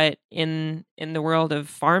 But in the world of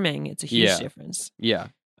farming, it's a huge difference. Yeah.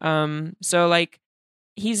 So like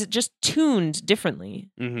he's just tuned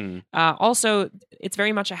differently. Also, it's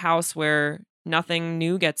very much a house where nothing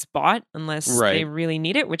new gets bought unless they really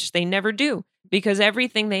need it, which they never do because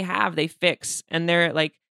everything they have, they fix. And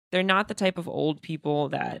they're not the type of old people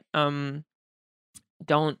that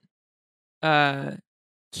don't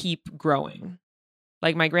keep growing.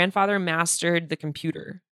 Like my grandfather mastered the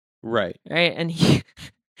computer. Right. And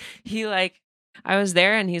he like, I was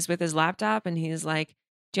there and he's with his laptop and he's like,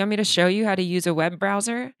 do you want me to show you how to use a web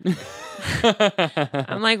browser?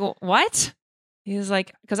 I'm like, what? He's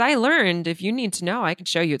like, because I learned if you need to know, I can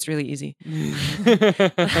show you. It's really easy.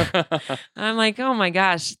 I'm like, oh my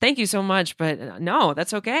gosh, thank you so much. But no,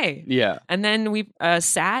 that's okay. Yeah. And then we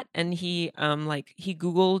sat and he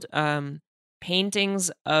Googled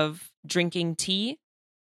paintings of drinking tea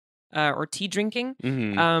or tea drinking.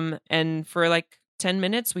 And for like 10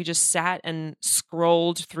 minutes, we just sat and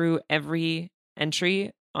scrolled through every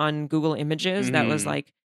entry on Google Images that was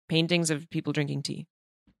like paintings of people drinking tea.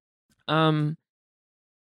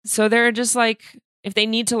 So they're just like, if they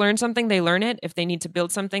need to learn something, they learn it. If they need to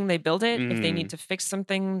build something, they build it. If they need to fix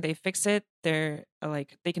something, they fix it. They're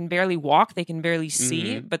like, they can barely walk, they can barely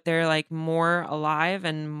see, but they're like more alive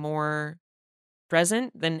and more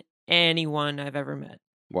present than anyone I've ever met.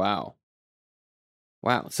 Wow.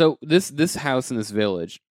 So this house in this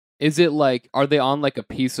village, is it like, are they on like a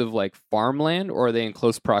piece of like farmland or are they in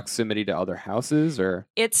close proximity to other houses or?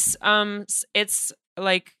 It's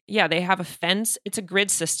like, they have a fence. It's a grid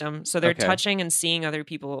system. So they're touching and seeing other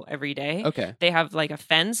people every day. Okay. They have like a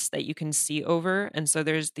fence that you can see over. And so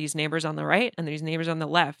there's these neighbors on the right and there's neighbors on the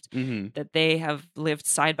left that they have lived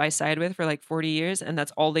side by side with for like 40 years. And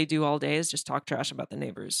that's all they do all day is just talk trash about the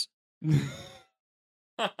neighbors.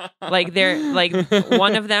 Like they're like,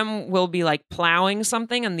 one of them will be like plowing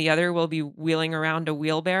something and the other will be wheeling around a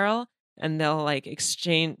wheelbarrow and they'll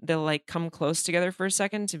like come close together for a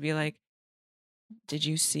second to be like, did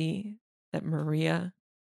you see that Maria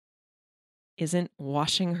isn't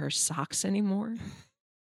washing her socks anymore?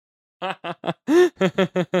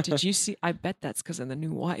 Did you see? I bet that's because of the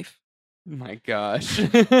new wife. My gosh.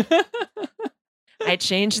 I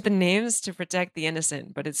changed the names to protect the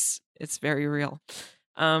innocent, but it's very real.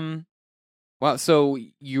 Wow, so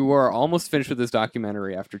you are almost finished with this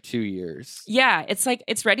documentary after 2 years. Yeah, it's like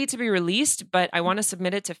it's ready to be released, but I want to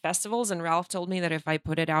submit it to festivals, and Ralph told me that if I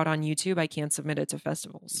put it out on YouTube, I can't submit it to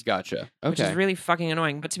festivals. Gotcha. Okay. Which is really fucking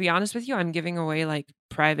annoying. But to be honest with you, I'm giving away like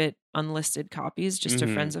private unlisted copies just to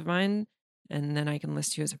Mhm. friends of mine, and then I can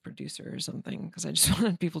list you as a producer or something because I just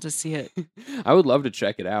wanted people to see it. I would love to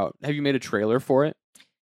check it out. Have you made a trailer for it?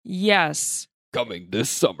 Yes. Coming this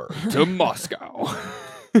summer to Moscow.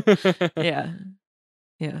 Yeah.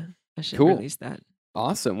 I should Cool. release that.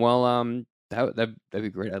 Awesome. Well, that'd be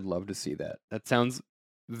great. I'd love to see that. That sounds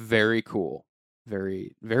very cool.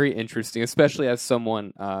 Very, very interesting, especially as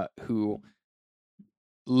someone who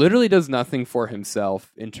literally does nothing for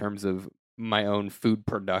himself in terms of my own food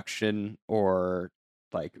production or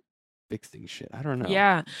like fixing shit. I don't know.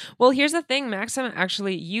 Yeah. Well, here's the thing, Maxim,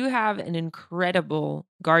 actually, you have an incredible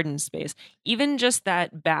garden space. Even just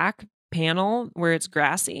that back panel where it's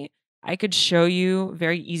grassy, I could show you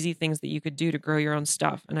very easy things that you could do to grow your own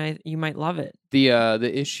stuff, and you might love it. The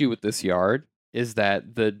issue with this yard is that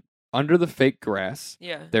under the fake grass,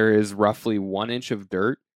 Yeah. there is roughly 1 inch of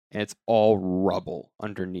dirt, and it's all rubble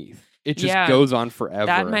underneath. It just Yeah. goes on forever.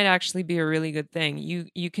 That might actually be a really good thing.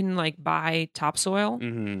 You can like buy topsoil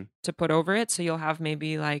Mhm. to put over it, so you'll have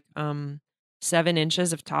maybe like 7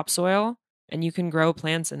 inches of topsoil, and you can grow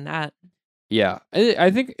plants in that. Yeah, I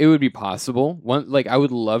think it would be possible. Like I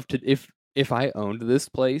would love to if I owned this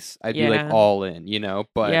place, I'd be like Yeah. all in, you know.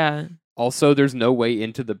 But Yeah. also, there's no way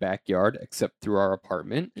into the backyard except through our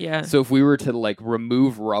apartment. Yeah. So if we were to like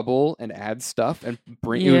remove rubble and add stuff and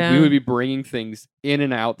bring, Yeah. we would be bringing things in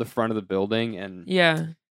and out the front of the building. And Yeah.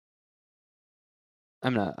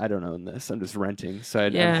 I don't own this. I'm just renting, so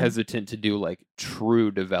I'm Yeah. hesitant to do like true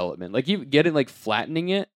development. Like you getting like flattening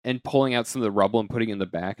it and pulling out some of the rubble and putting it in the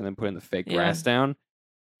back, and then putting the fake Yeah. grass down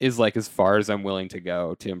is like as far as I'm willing to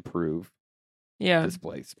go to improve Yeah. this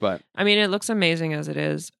place. But I mean, it looks amazing as it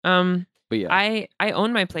is. yeah. I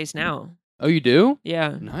own my place now. Oh, you do?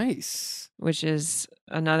 Yeah. Nice. Which is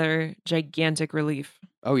another gigantic relief.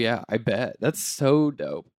 Oh yeah, I bet. That's so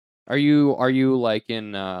dope. Are you like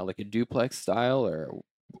in like a duplex style or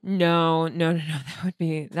No. That would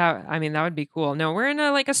be that. I mean, that would be cool. No, we're in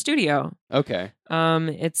a studio. okay?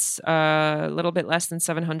 It's a little bit less than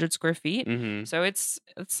 700 square feet. Mm-hmm. So it's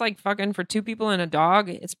like fucking for 2 people and a dog.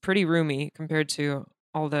 It's pretty roomy compared to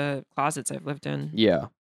all the closets I've lived in. Yeah.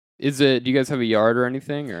 Do you guys have a yard or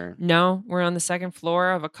anything or? No, we're on the second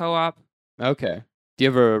floor of a co-op. Okay. Do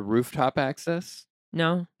you have a rooftop access?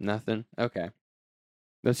 No, Nothing. Okay.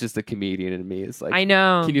 That's just the comedian in me. It's like, I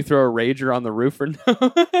know. can you throw a rager on the roof or no?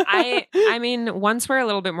 I mean, once we're a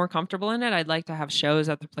little bit more comfortable in it, I'd like to have shows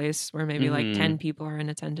at the place where maybe like Mhm. 10 people are in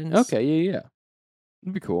attendance. Okay. Yeah.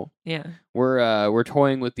 It'd be cool. Yeah. We're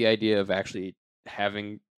toying with the idea of actually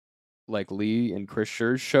having like Lee and Chris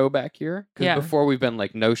Scher's show back here because Yeah. before we've been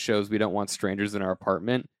like no shows. We don't want strangers in our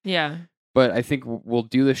apartment. Yeah. But I think we'll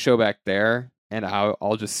do the show back there, and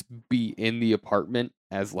I'll just be in the apartment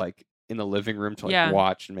as like in the living room to like Yeah.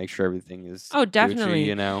 watch and make sure everything is Oh, Gucci, definitely.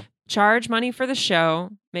 you know. Charge money for the show,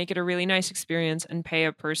 make it a really nice experience, and pay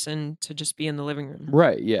a person to just be in the living room.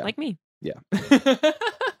 Right? Yeah. Like me. Yeah.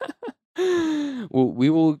 Well, we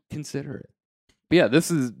will consider it. But yeah,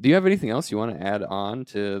 do you have anything else you want to add on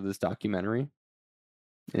to this documentary?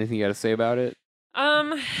 Anything you got to say about it?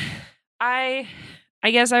 I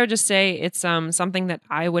guess I would just say it's something that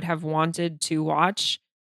I would have wanted to watch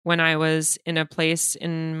when I was in a place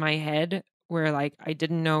in my head where like I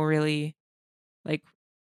didn't know really like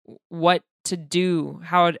what to do,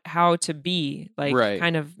 how to be, like Right.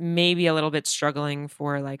 kind of maybe a little bit struggling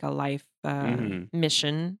for like a life Mhm.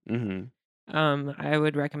 mission. Mm-hmm. I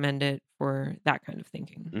would recommend it for that kind of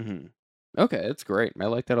thinking. Mm-hmm. Okay, that's great. I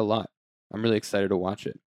like that a lot. I'm really excited to watch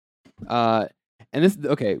it. And this,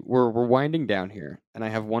 okay, we're winding down here, and I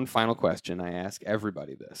have one final question. I ask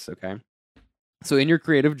everybody this, okay? So, in your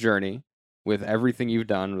creative journey, with everything you've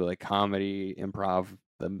done, with like comedy, improv,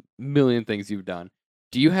 the million things you've done,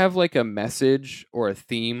 do you have like a message or a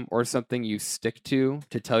theme or something you stick to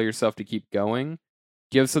tell yourself to keep going?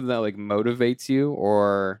 Do you have something that like motivates you,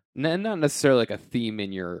 or not necessarily like a theme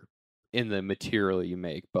in the material you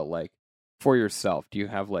make, but like for yourself? Do you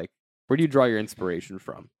have like, where do you draw your inspiration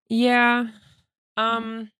from? Yeah.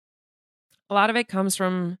 A lot of it comes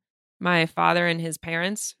from my father and his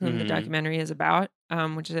parents, whom the Mhm. documentary is about,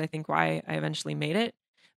 which is I think why I eventually made it.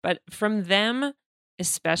 But from them,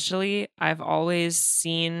 especially, I've always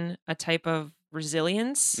seen a type of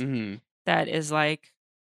resilience Mm-hmm. that is like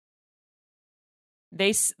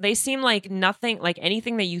they seem like nothing, like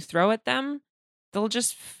anything that you throw at them, they'll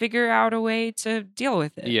just figure out a way to deal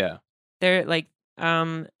with it. Yeah. They're like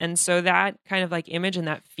and so that kind of like image and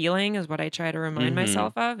that feeling is what I try to remind Mhm.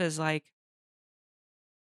 myself of, is like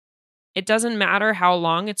it doesn't matter how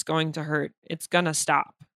long it's going to hurt, it's gonna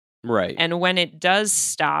stop. Right. And when it does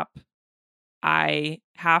stop, I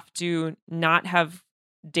have to not have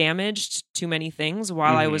damaged too many things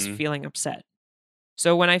while I was feeling upset.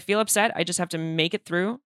 So when I feel upset, I just have to make it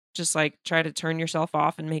through. Just like try to turn yourself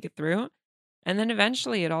off and make it through. And then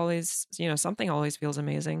eventually it always, something always feels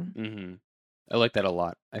amazing. I like that a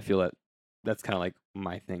lot. I feel that that's kind of like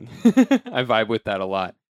my thing. I vibe with that a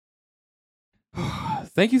lot.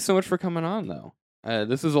 Thank you so much for coming on, though.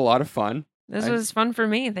 This was a lot of fun. This was fun for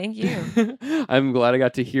me. Thank you. I'm glad I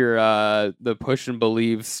got to hear the Push and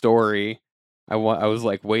Believe story. I was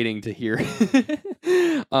like waiting to hear.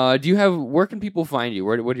 Where can people find you?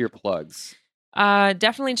 What are your plugs?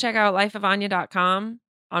 Definitely check out lifeofanya.com,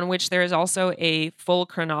 on which there is also a full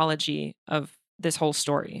chronology of this whole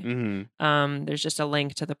story. There's just a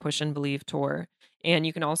link to the Push and Believe tour. And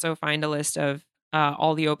you can also find a list of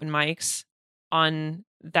all the open mics on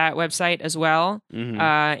that website as well,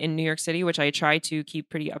 in New York City, which I try to keep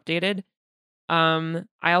pretty updated. I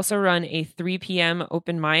also run a 3 p.m.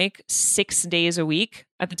 open mic 6 days a week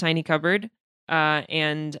at the Tiny Cupboard.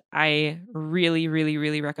 And I really, really,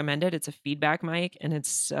 really recommend it. It's a feedback mic, and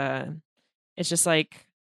it's just like,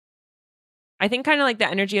 I think kind of like the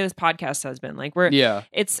energy of this podcast has been like,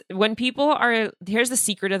 it's when people are, here's the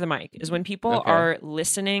secret of the mic, is when people are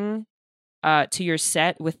listening to your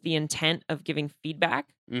set with the intent of giving feedback,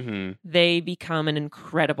 they become an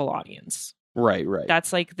incredible audience. Right.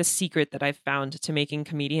 That's like the secret that I've found to making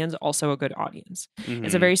comedians also a good audience.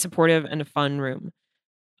 It's a very supportive and a fun room.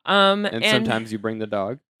 And sometimes you bring the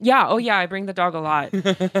dog. Yeah. Oh yeah. I bring the dog a lot.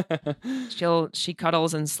 She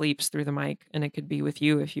cuddles and sleeps through the mic, and it could be with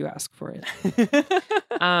you if you ask for it.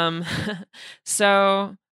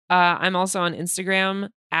 So I'm also on Instagram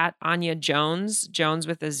at Anya Jones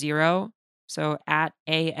with a 0. So at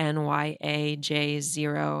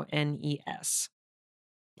ANYAJ0NES.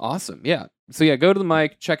 Awesome. Yeah. So yeah, go to the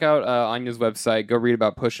mic, check out Anya's website, go read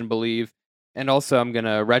about Push and Believe. And also, I'm going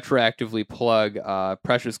to retroactively plug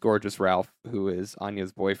Precious Gorgeous Ralph, who is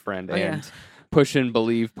Anya's boyfriend and Push and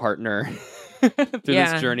Believe partner through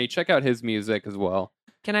this journey. Check out his music as well.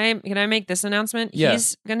 Can I make this announcement? Yeah.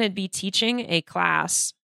 He's going to be teaching a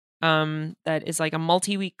class that is like a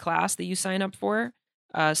multi-week class that you sign up for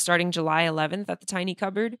starting July 11th at the Tiny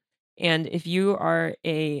Cupboard. And if you are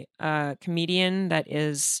a comedian that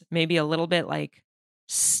is maybe a little bit like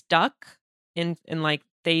stuck in like,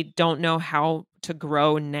 they don't know how to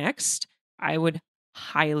grow next, I would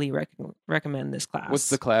highly recommend this class.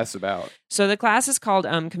 What's the class about? So the class is called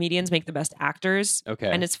Comedians Make the Best Actors.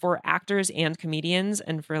 Okay. And it's for actors and comedians,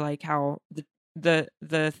 and for like how the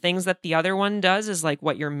things that the other one does is like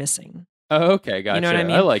what you're missing. Oh, okay, gotcha. You know what I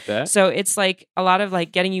mean? I like that. So it's like a lot of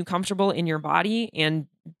like getting you comfortable in your body and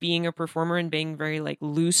being a performer and being very like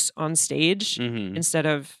loose on stage instead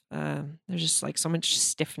of there's just like so much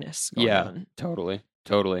stiffness going on. Totally.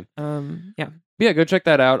 Yeah, go check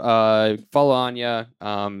that out. Follow Anya.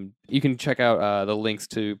 You can check out the links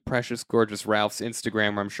to Precious Gorgeous Ralph's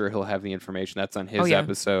Instagram, where I'm sure he'll have the information that's on his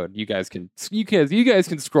episode. You guys can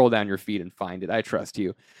scroll down your feed and find it. I trust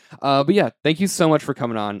you. But yeah, thank you so much for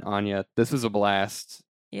coming on, Anya. This was a blast.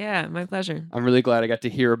 Yeah, my pleasure. I'm really glad I got to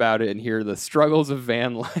hear about it and hear the struggles of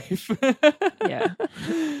van life. Yeah.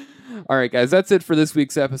 All right, guys, that's it for this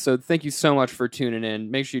week's episode. Thank you so much for tuning in.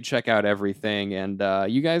 Make sure you check out everything, and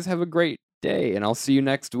you guys have a great day, and I'll see you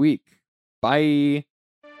next week. Bye.